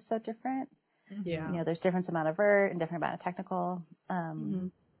race is so different. Yeah. There's different amount of vert and different amount of technical.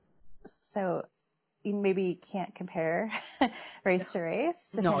 So you maybe can't compare race to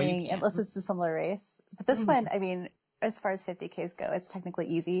race, depending, unless it's a similar race. But this one, I mean, as far as 50Ks go, it's technically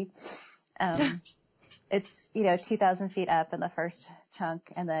easy. It's, 2,000 feet up in the first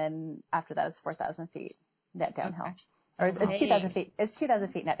chunk, and then after that it's 4,000 feet net downhill. Or it's 2,000 feet. It's 2,000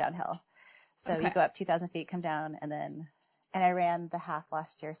 feet net downhill. So you go up 2,000 feet, come down, and I ran the half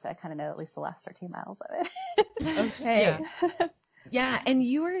last year, so I kind of know at least the last 13 miles of it. Okay. Yeah. And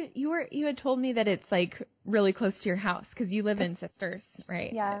you had told me that it's like really close to your house because you live in Sisters,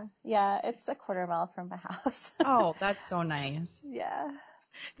 right? Yeah. Yeah. It's a quarter mile from my house. Oh, that's so nice. Yeah.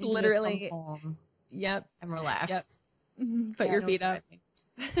 Literally. Come home. Yep. And relax. Yep. Put your feet up.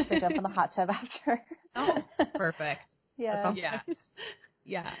 To jump in the hot tub after. Oh, perfect. Yeah. Nice.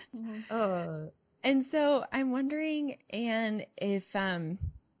 Yeah. And so I'm wondering, Anne, if,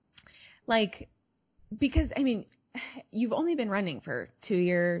 because I mean, you've only been running for 2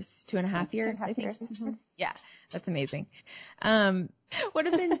 years, 2.5 years, I think. Yeah. That's amazing. What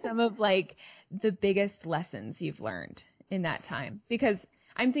have been some of the biggest lessons you've learned in that time? Because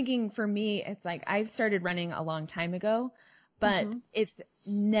I'm thinking for me, it's like I've started running a long time ago, but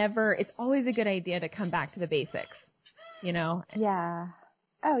it's always a good idea to come back to the basics, you know? Yeah.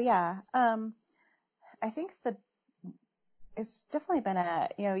 Oh yeah. I think it's definitely been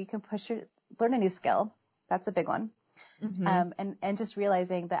you can learn a new skill. That's a big one. And just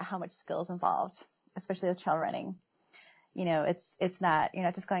realizing that how much skill is involved, especially with trail running. It's not, you're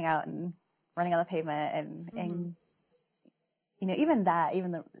not just going out and running on the pavement and even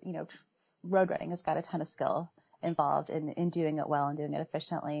the, road running has got a ton of skill involved in doing it well and doing it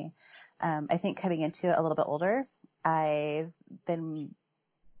efficiently. I think coming into it a little bit older, it's been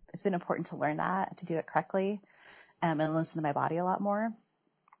important to learn that, to do it correctly, and listen to my body a lot more.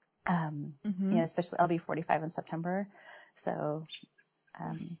 Especially I'll be 45 in September. So,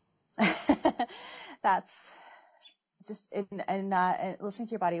 that's just, and not listening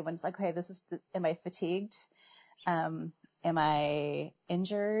to your body when it's like, okay, am I fatigued? Am I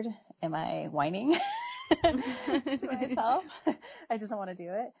injured? Am I whining to myself? I just don't want to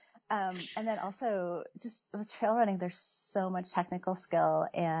do it. And then also just with trail running, there's so much technical skill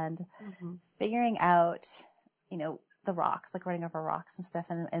and figuring out, the rocks, like running over rocks and stuff,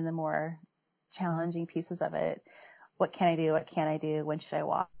 and the more challenging pieces of it. What can I do? What can't I do? When should I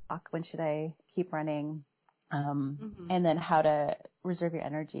walk? When should I keep running? And then how to reserve your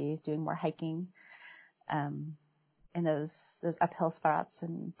energy, doing more hiking, in those uphill spots,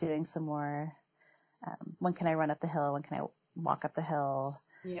 and doing some more, when can I run up the hill? When can I walk up the hill?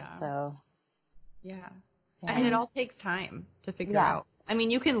 Yeah. So. Yeah. And it all takes time to figure out. I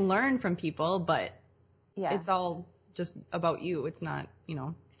mean, you can learn from people, but it's all just about you. It's not,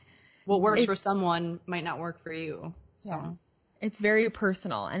 what works for someone might not work for you. So it's very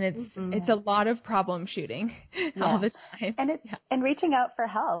personal, and it's a lot of problem shooting all the time. And reaching out for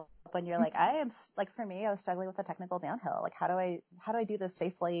help when you're like, for me, I was struggling with the technical downhill. Like, how do I do this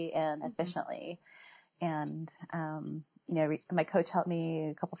safely and efficiently? And, my coach helped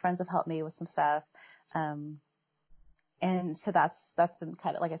me, a couple friends have helped me with some stuff. And so that's been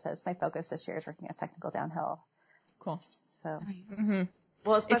kind of, like I said, it's my focus this year is working on technical downhill. Cool. So,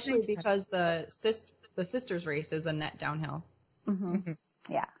 well, especially because the sisters race is a net downhill.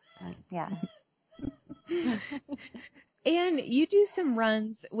 Yeah. Yeah. And you do some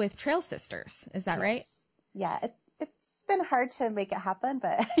runs with Trail Sisters, is that right? Yeah. It's been hard to make it happen,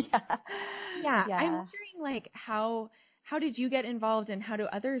 but yeah. I'm wondering, like, how did you get involved and how do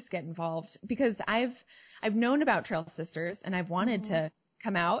others get involved? Because I've known about Trail Sisters and I've wanted to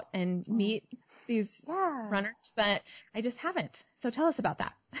come out and meet these runners, but I just haven't. So tell us about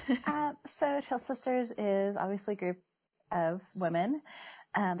that. So Trail Sisters is obviously a group of women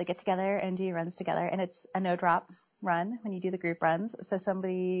that get together and do runs together, and it's a no drop run when you do the group runs. So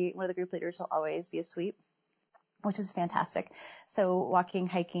one of the group leaders will always be a sweep, which is fantastic. So walking,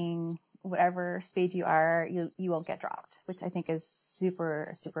 hiking, whatever speed you are, you won't get dropped, which I think is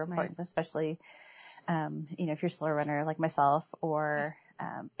super, super important, especially, if you're a slow runner like myself, or,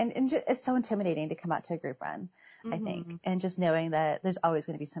 it's so intimidating to come out to a group run, I think, and just knowing that there's always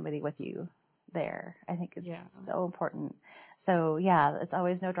going to be somebody with you there, I think is so important. So it's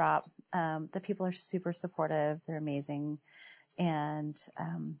always no drop. The people are super supportive. They're amazing. And,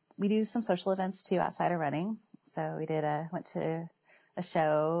 we do some social events too outside of running. So we went to a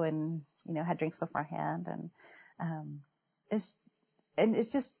show and, had drinks beforehand, and, it's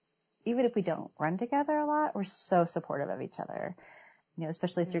just, even if we don't run together a lot, we're so supportive of each other,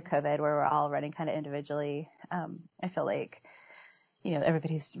 especially through COVID, where we're all running kind of individually. I feel like,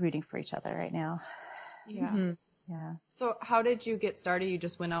 everybody's rooting for each other right now. Yeah. Yeah. So how did you get started? You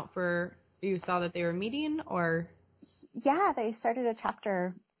just went out you saw that they were meeting, or? Yeah, they started a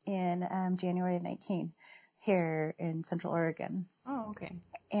chapter in January of 19 here in Central Oregon. Oh, okay.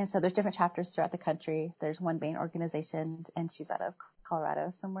 And so there's different chapters throughout the country. There's one main organization, and she's out of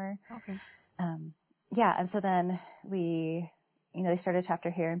Colorado somewhere. Okay. And so then they started a chapter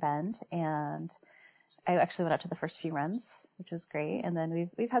here in Bend, and I actually went out to the first few runs, which was great. And then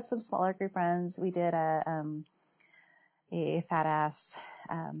we've had some smaller group runs. We did a fat ass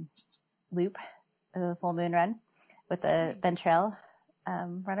loop, the full moon run with the Bend Trail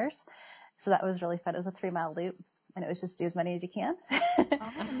runners. So that was really fun. It was a 3-mile loop, and it was just do as many as you can.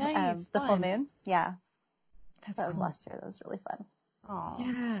 Oh, nice. The full moon. Yeah. That was cool. last year. That was really fun. Oh,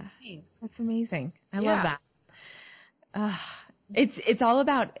 yeah. Nice. That's amazing. I love that. It's all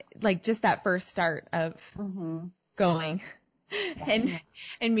about, like, just that first start of going and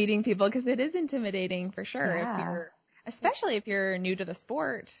meeting people, because it is intimidating for sure. Especially if you're new to the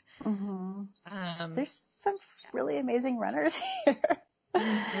sport. There's some really amazing runners here.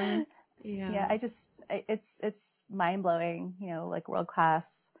 Yeah, it's mind blowing, like world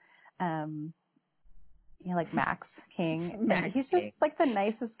class, like Max King. And Max he's King. just like the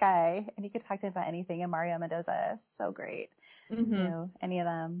nicest guy, and you could talk to him about anything. And Mario Mendoza is so great. Mm-hmm. Any of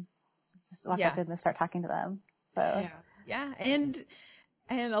them, just walk Yeah. up to them and start talking to them. So Yeah. And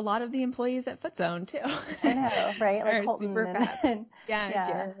a lot of the employees at FootZone too. I know, right? Like Are Colton super and, fast. and Yeah,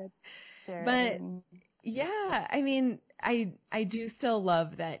 Jared. But and, yeah, I mean, I do still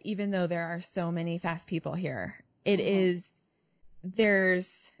love that even though there are so many fast people here, I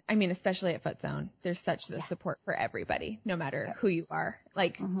mean, especially at FootZone, there's such the support for everybody, no matter who you are.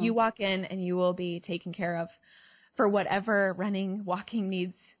 Like you walk in and you will be taken care of for whatever running, walking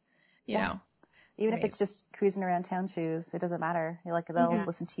needs, you know. Even if it's just cruising around town shoes, it doesn't matter. They'll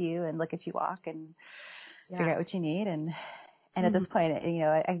listen to you and look at you walk and figure out what you need. And at this point,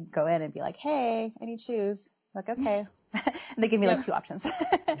 I can go in and be like, hey, I need shoes. Like, okay. And they give me like 2 options.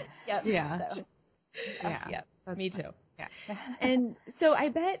 Yep. Yeah. So, Yeah. me too. Yeah. And so I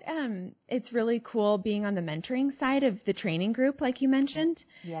bet it's really cool being on the mentoring side of the training group, like you mentioned.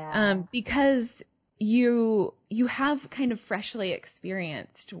 Yeah. Because you have kind of freshly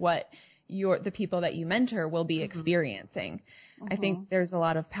experienced what the people that you mentor will be experiencing. I think there's a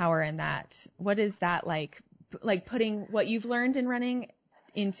lot of power in that. What is that like putting what you've learned in running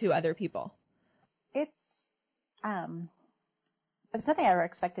into other people? It's nothing I ever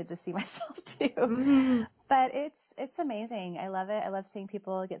expected to see myself do, but it's amazing. I love it. I love seeing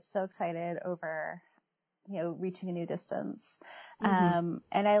people get so excited over, reaching a new distance. And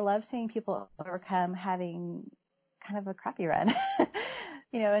I love seeing people overcome having kind of a crappy run,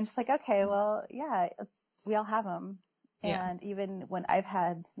 and just like, okay, well, yeah, we all have them. Yeah. And even when I've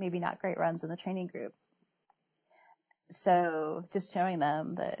had maybe not great runs in the training group, so just showing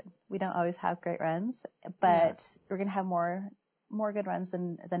them that we don't always have great runs, but we're going to have more good runs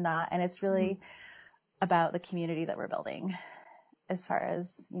than not. And it's really about the community that we're building as far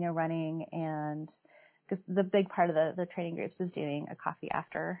as, running. And because the big part of the training groups is doing a coffee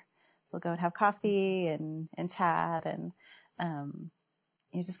after. We'll go and have coffee and chat and,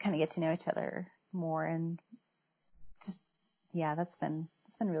 you just kind of get to know each other more. And just, that's been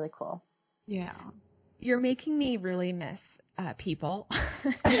really cool. Yeah. You're making me really miss people.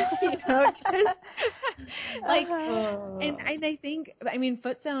 And I think,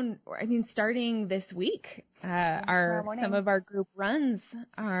 FootZone, starting this week, some of our group runs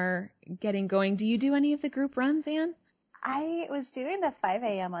are getting going. Do you do any of the group runs, Anne? I was doing the 5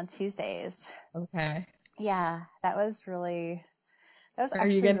 a.m. on Tuesdays. Okay. Yeah, that was actually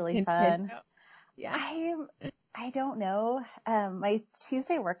really fun. Yeah. I don't know. My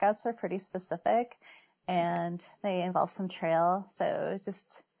Tuesday workouts are pretty specific and they involve some trail. So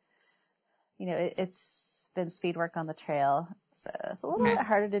just, it's been speed work on the trail. So it's a little bit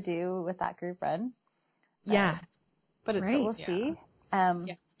harder to do with that group run. Yeah. But it's we'll see.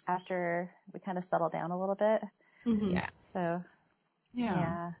 After we kind of settle down a little bit. Yeah. So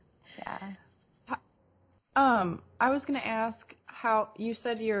yeah. I was going to ask how you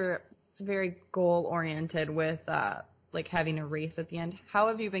said you're very goal oriented with having a race at the end. How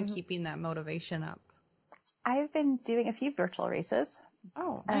have you been keeping that motivation up? I've been doing a few virtual races.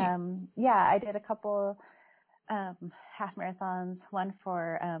 Oh, nice. I did a couple half marathons, one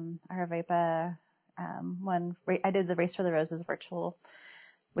for Aravepa, I did the Race for the Roses virtual,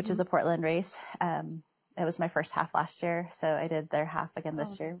 which is a Portland race. It was my first half last year, so I did their half again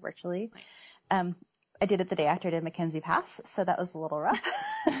this year virtually. I did it the day after I did Mackenzie Pass, so that was a little rough.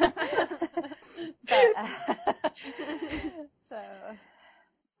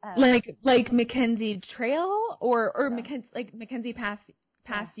 Like Mackenzie Trail or Mackenzie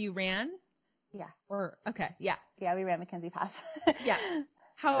Pass you ran? Yeah. Or okay, yeah. Yeah, we ran Mackenzie Pass. Yeah.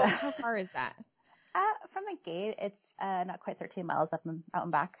 How far is that? From the gate, it's not quite 13 miles out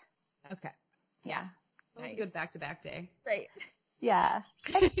and back. Okay. Yeah. That was a good back-to-back day. Right. Yeah.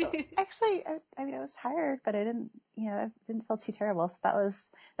 Actually, I was tired, but I didn't feel too terrible. So that was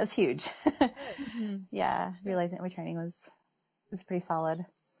huge. Yeah. Realizing that my training was pretty solid.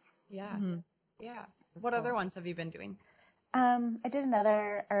 Yeah. Mm-hmm. Yeah. What other ones have you been doing? I did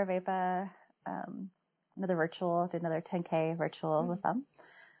another Aravepa, another virtual, did another 10K virtual with them.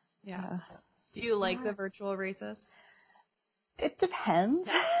 Yeah. Do you like the virtual races? It depends.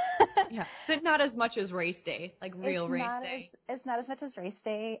 Yeah. But not as much as race day, like real race day. It's not as much as race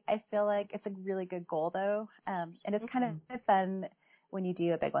day. I feel like it's a really good goal though. And it's kind of fun when you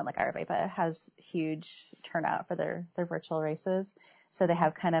do a big one like Aravepa has huge turnout for their virtual races. So they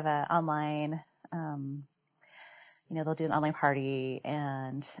have kind of a online, they'll do an online party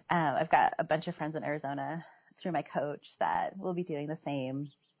and, I've got a bunch of friends in Arizona through my coach that will be doing the same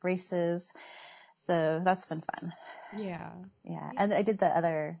races. So that's been fun. Yeah. Yeah. And I did the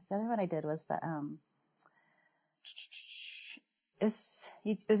other one I did was the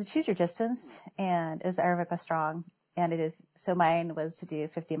it was a choose your distance, and it was Aerobica Strong, and so mine was to do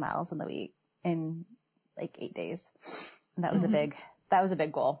 50 miles in the week in like 8 days, and that was a big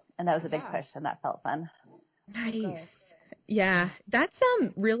goal, and that was a big push, and that felt fun. Nice. Yeah, that's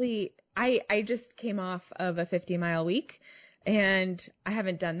really. I just came off of a 50-mile week, and I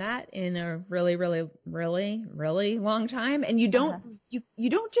haven't done that in a really, really, really, really long time. And you don't you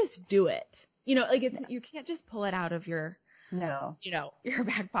don't just do it. Like you can't just pull it out of your your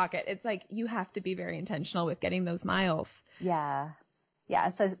back pocket. It's like you have to be very intentional with getting those miles. Yeah. Yeah.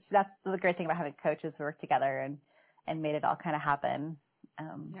 So that's the great thing about having coaches who work together and made it all kind of happen.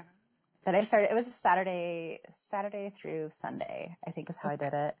 But it was a Saturday through Sunday, I think is how I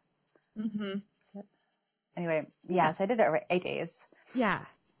did it. Mm-hmm. So, anyway, so I did it over 8 days. Yeah.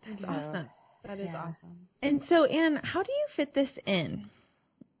 That's awesome. That is awesome. And so, Anne, how do you fit this in?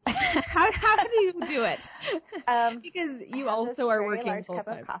 how do you do it? Because you also are working large full cup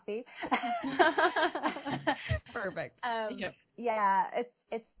time. of coffee. Perfect. Yeah,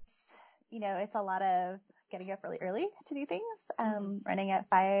 it's it's a lot of getting up really early to do things. Running at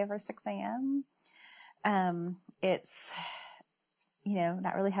 5 or 6 a.m. It's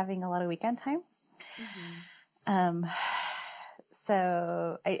not really having a lot of weekend time.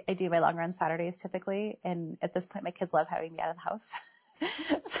 So I do my long run Saturdays typically, and at this point my kids love having me out of the house.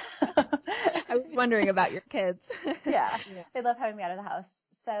 I was wondering about your kids. Yeah, they love having me out of the house.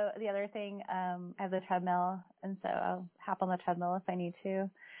 So the other thing, I have the treadmill, and so I'll hop on the treadmill if I need to.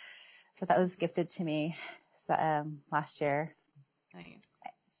 So that was gifted to me last year.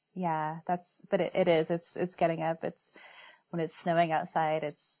 Nice. Yeah, but it is. It's getting up. It's when it's snowing outside.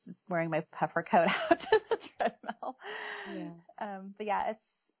 It's wearing my puffer coat out to the treadmill. Yeah. But yeah,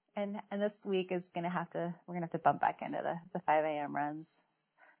 and this week we're gonna have to bump back into the 5 a.m. runs,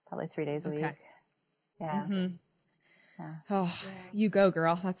 probably 3 days a week. Yeah. Mm-hmm. Yeah. Oh, you go,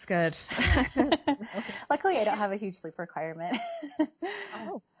 girl. That's good. Luckily, I don't have a huge sleep requirement.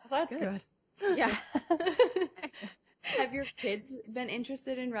 Oh, that's good. Yeah. Have your kids been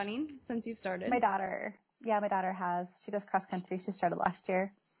interested in running since you've started? My daughter has. She does cross country. She started last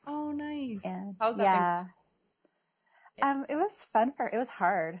year. Oh, nice. And how's that been? It was fun it was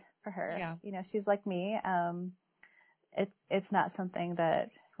hard for her. Yeah. She's like me. It's not something that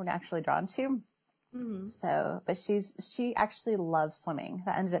we're naturally drawn to. Mm-hmm. So, but she actually loves swimming.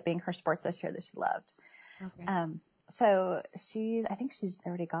 That ended up being her sport this year that she loved. Okay. So I think she's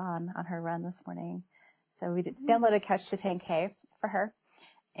already gone on her run this morning. So we downloaded Couch to 10K for her.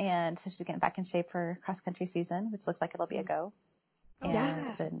 And so she's getting back in shape for cross country season, which looks like it'll be a go.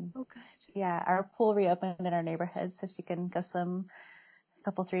 Then, oh, good. Yeah, our pool reopened in our neighborhood, so she can go swim a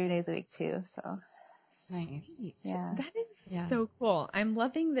couple 3 days a week too. So nice. Yeah. That is so cool. I'm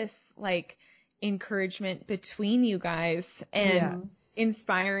loving this encouragement between you guys and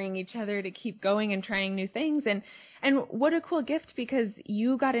inspiring each other to keep going and trying new things. And what a cool gift, because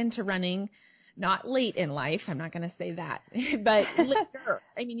you got into running not late in life. I'm not going to say that, but later.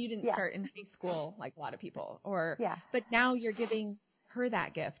 I mean, you didn't start in high school like a lot of people, but now you're giving her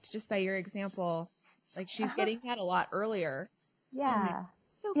that gift just by your example. Like she's getting that a lot earlier. Yeah.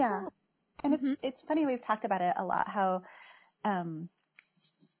 So cool. And it's funny, we've talked about it a lot, how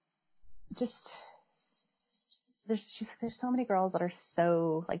there's so many girls that are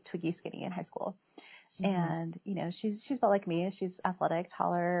so like twiggy skinny in high school. And she's about like me. She's athletic,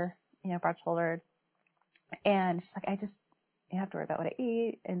 taller, broad shouldered, and she's like, I have to worry about what I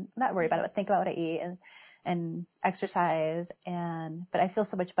eat, and not worry about it, but think about what I eat and exercise, but I feel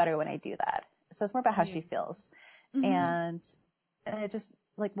so much better when I do that. So it's more about how she feels. And it just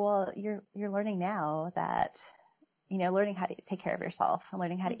like, well, you're learning now that, learning how to take care of yourself and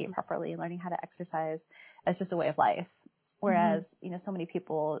learning how to eat properly and learning how to exercise is just a way of life. Whereas, so many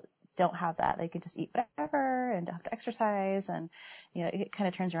people don't have that. They can just eat whatever and don't have to exercise, and, it kind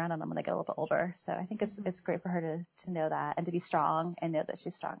of turns around on them when they get a little bit older. So I think it's great for her to know that and to be strong and know that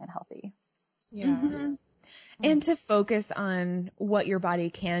she's strong and healthy. Yeah. And to focus on what your body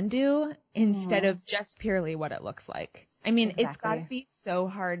can do instead of just purely what it looks like. I mean, it's got to be so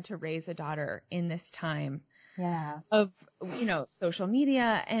hard to raise a daughter in this time of, social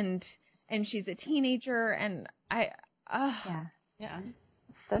media, and she's a teenager, and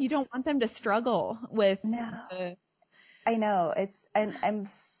you don't want them to struggle with. I know I'm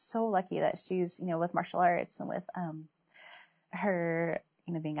so lucky that she's, with martial arts and with, her,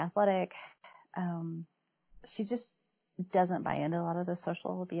 being athletic. She just doesn't buy into a lot of the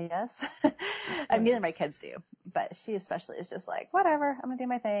social BS. Neither of my kids do, but she especially is just like, whatever, I'm going to do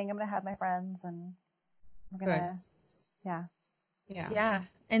my thing. I'm going to have my friends, and I'm going to, Yeah.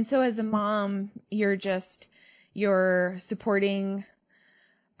 And so as a mom, you're just, you're supporting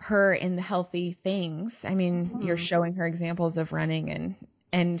her in the healthy things. I mean, you're showing her examples of running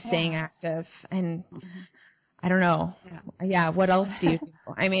and staying active, and I don't know. Yeah. What else do you do?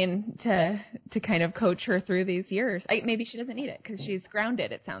 I mean, to kind of coach her through these years. Maybe she doesn't need it because she's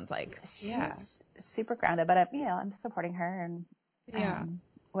grounded, it sounds like. She's super grounded, but I'm supporting her and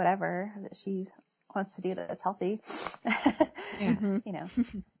whatever that she wants to do that's healthy.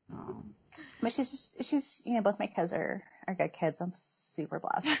 But she's both my kids are good kids. I'm super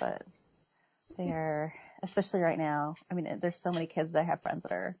blessed, but they are, especially right now. I mean, there's so many kids that I have friends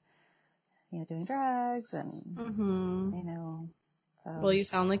that are, doing drugs and, so. Well, you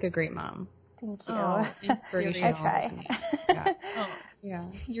sound like a great mom. Thank you. Inspirational. I try.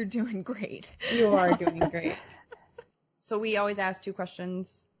 You're doing great. You are doing great. So we always ask 2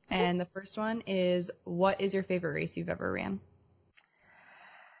 questions, and the first one is, what is your favorite race you've ever ran?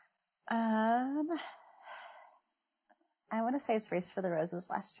 I want to say it's Race for the Roses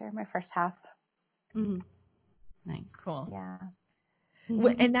last year, my first half. Nice. Cool. Yeah.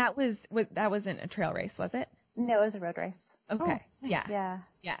 And that wasn't a trail race, was it? No, it was a road race. Okay. Yeah.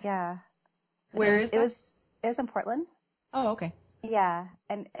 Where is that? It was in Portland. Oh, okay. Yeah,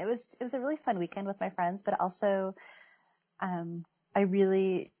 and it was a really fun weekend with my friends, but also, I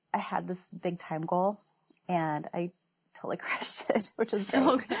had this big time goal, and I totally crushed it, which is great.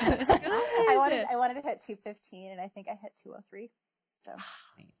 Okay. I wanted to hit 2:15, and I think I hit 2:03. So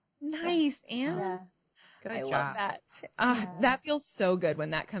nice, Anne. yeah. Good I job. love that. That feels so good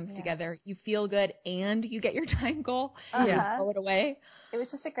when that comes together. You feel good and you get your time goal. Uh-huh. Throw it away. It was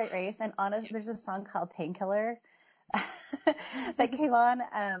just a great race, and there's a song called Painkiller that came on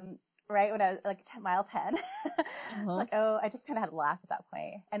right when I was like mile 10. Like, I just kind of had to laugh at that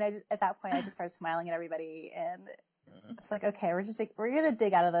point. And at that point, I just started smiling at everybody, and it's like, okay, we're gonna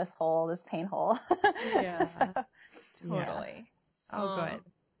dig out of this pain hole. Yeah. Totally. Oh, good.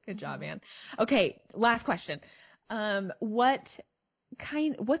 Good job, Anne. Okay, last question. What's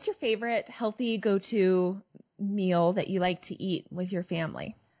your favorite healthy go-to meal that you like to eat with your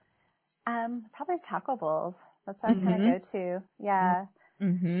family? Probably taco bowls. That's our kind of go-to. Yeah.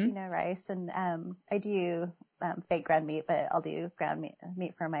 Rice, and I do fake ground meat, but I'll do ground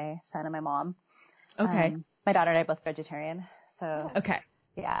meat for my son and my mom. Okay. My daughter and I are both vegetarian, so Okay.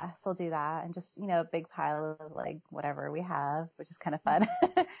 yeah, so I'll do that, and just a big pile of like whatever we have, which is kind of fun.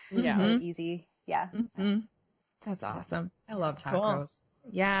 Really easy. Yeah. That's awesome. I love tacos. Cool.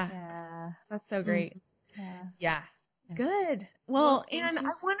 Yeah. Yeah. That's so great. Yeah. Yeah. Good. Well, Anne, I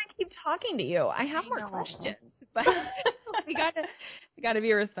want to keep talking to you. I have more questions, but we gotta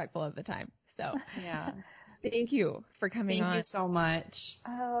be respectful of the time. So Yeah. thank you for coming on. Thank you so much.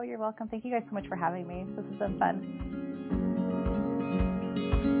 Oh, you're welcome. Thank you guys so much for having me. This has been fun.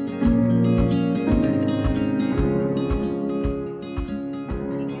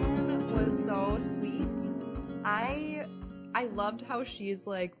 I loved how she's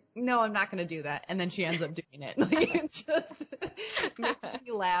like, no, I'm not going to do that. And then she ends up doing it. Like, it just makes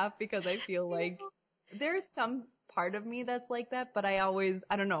me laugh because I feel like there's some part of me that's like that, but I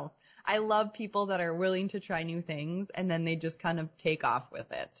don't know. I love people that are willing to try new things and then they just kind of take off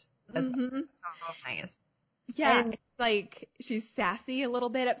with it. That's so nice. Yeah. And it's like she's sassy a little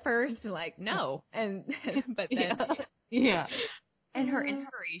bit at first and like, no. But then. Yeah. And her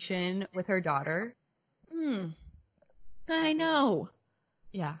inspiration with her daughter. I know.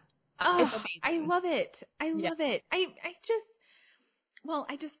 Yeah. Oh, I love it. I love it. I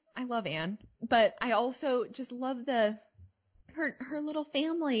love Anne, but I also just love her little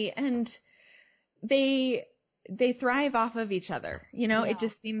family, and they thrive off of each other. It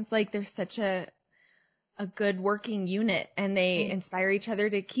just seems like there's such a good working unit, and they inspire each other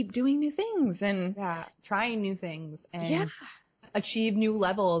to keep doing new things and trying new things and achieve new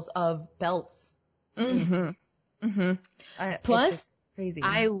levels of belts. Plus, crazy.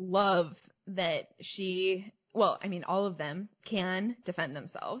 I love that all of them can defend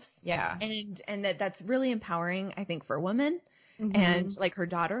themselves. Yeah. And that's really empowering, I think, for women. And like her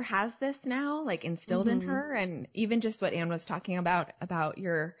daughter has this now, like instilled in her. And even just what Anne was talking about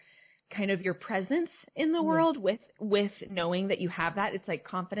your kind of your presence in the world with knowing that you have that. It's like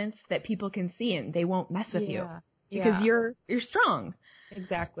confidence that people can see and they won't mess with you because you're strong.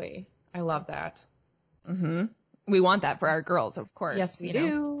 Exactly. I love that. We want that for our girls, of course. Yes, we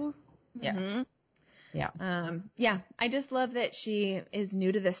do. Yes. Yeah. I just love that she is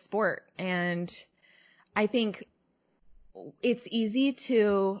new to this sport, and I think it's easy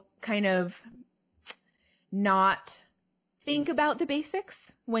to kind of not think about the basics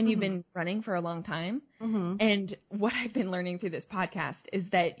when you've been running for a long time. And what I've been learning through this podcast is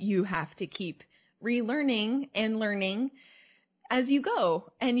that you have to keep relearning and learning as you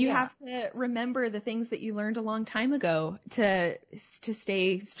go, and you Yeah. have to remember the things that you learned a long time ago to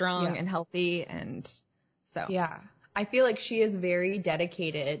stay strong Yeah. and healthy. And so Yeah. I feel like she is very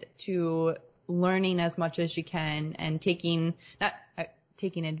dedicated to learning as much as she can and taking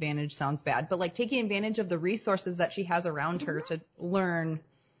advantage sounds bad, but like taking advantage of the resources that she has around her to learn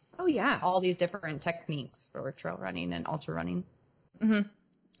oh yeah. all these different techniques for trail running and ultra running.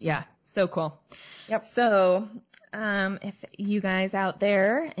 Yeah, so cool. Yep. So, if you guys out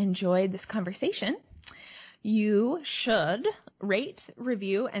there enjoyed this conversation, you should rate,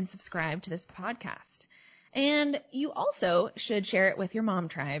 review, and subscribe to this podcast. And you also should share it with your mom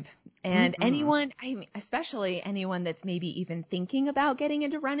tribe and anyone, especially anyone that's maybe even thinking about getting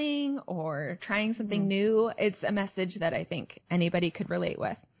into running or trying something new. It's a message that I think anybody could relate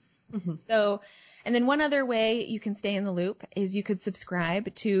with. So, and then one other way you can stay in the loop is you could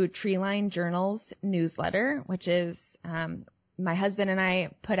subscribe to Treeline Journal's newsletter, which is my husband and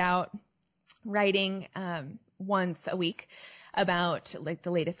I put out writing once a week about like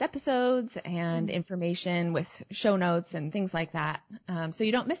the latest episodes and information with show notes and things like that, so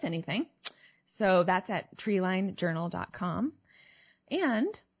you don't miss anything. So that's at treelinejournal.com.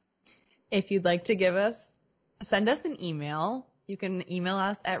 And If you'd like to send us an email. You can email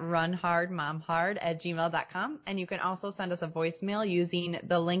us at runhardmomhard@gmail.com, and you can also send us a voicemail using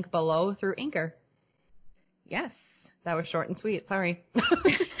the link below through Anchor. yes, That was short and sweet. Sorry.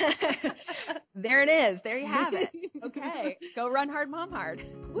 there it is. There you have it. Okay, go run hard, mom hard.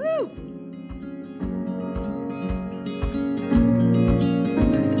 Woo!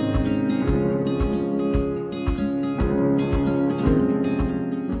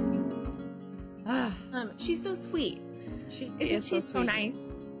 She's so sweet. She's so so nice.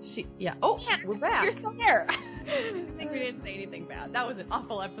 Yeah. Oh, Yeah, we're back. You're still there. I think we didn't say anything bad. That was an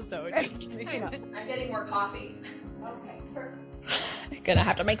awful episode. I know. I'm getting more coffee. Okay, perfect. Gonna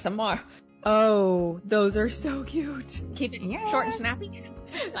have to make some more. Oh, those are so cute. Keep it Yeah. short and snappy.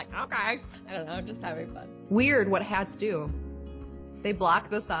 Like, okay. I don't know, just having fun. Weird what hats do. They block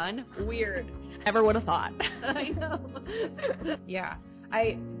the sun. Weird. Never would have thought. I know. Yeah.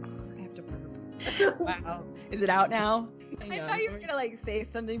 I have to burp. Wow. Is it out now? I I know. thought you were gonna like say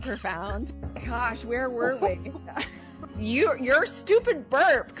something profound. Gosh, where were we? Your stupid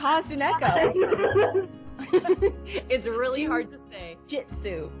burp caused an echo. It's really hard to say.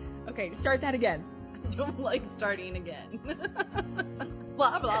 Jitsu. Okay, start that again. I don't like starting again.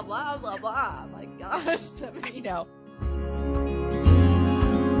 Blah, blah, blah, blah, blah. My gosh. I know.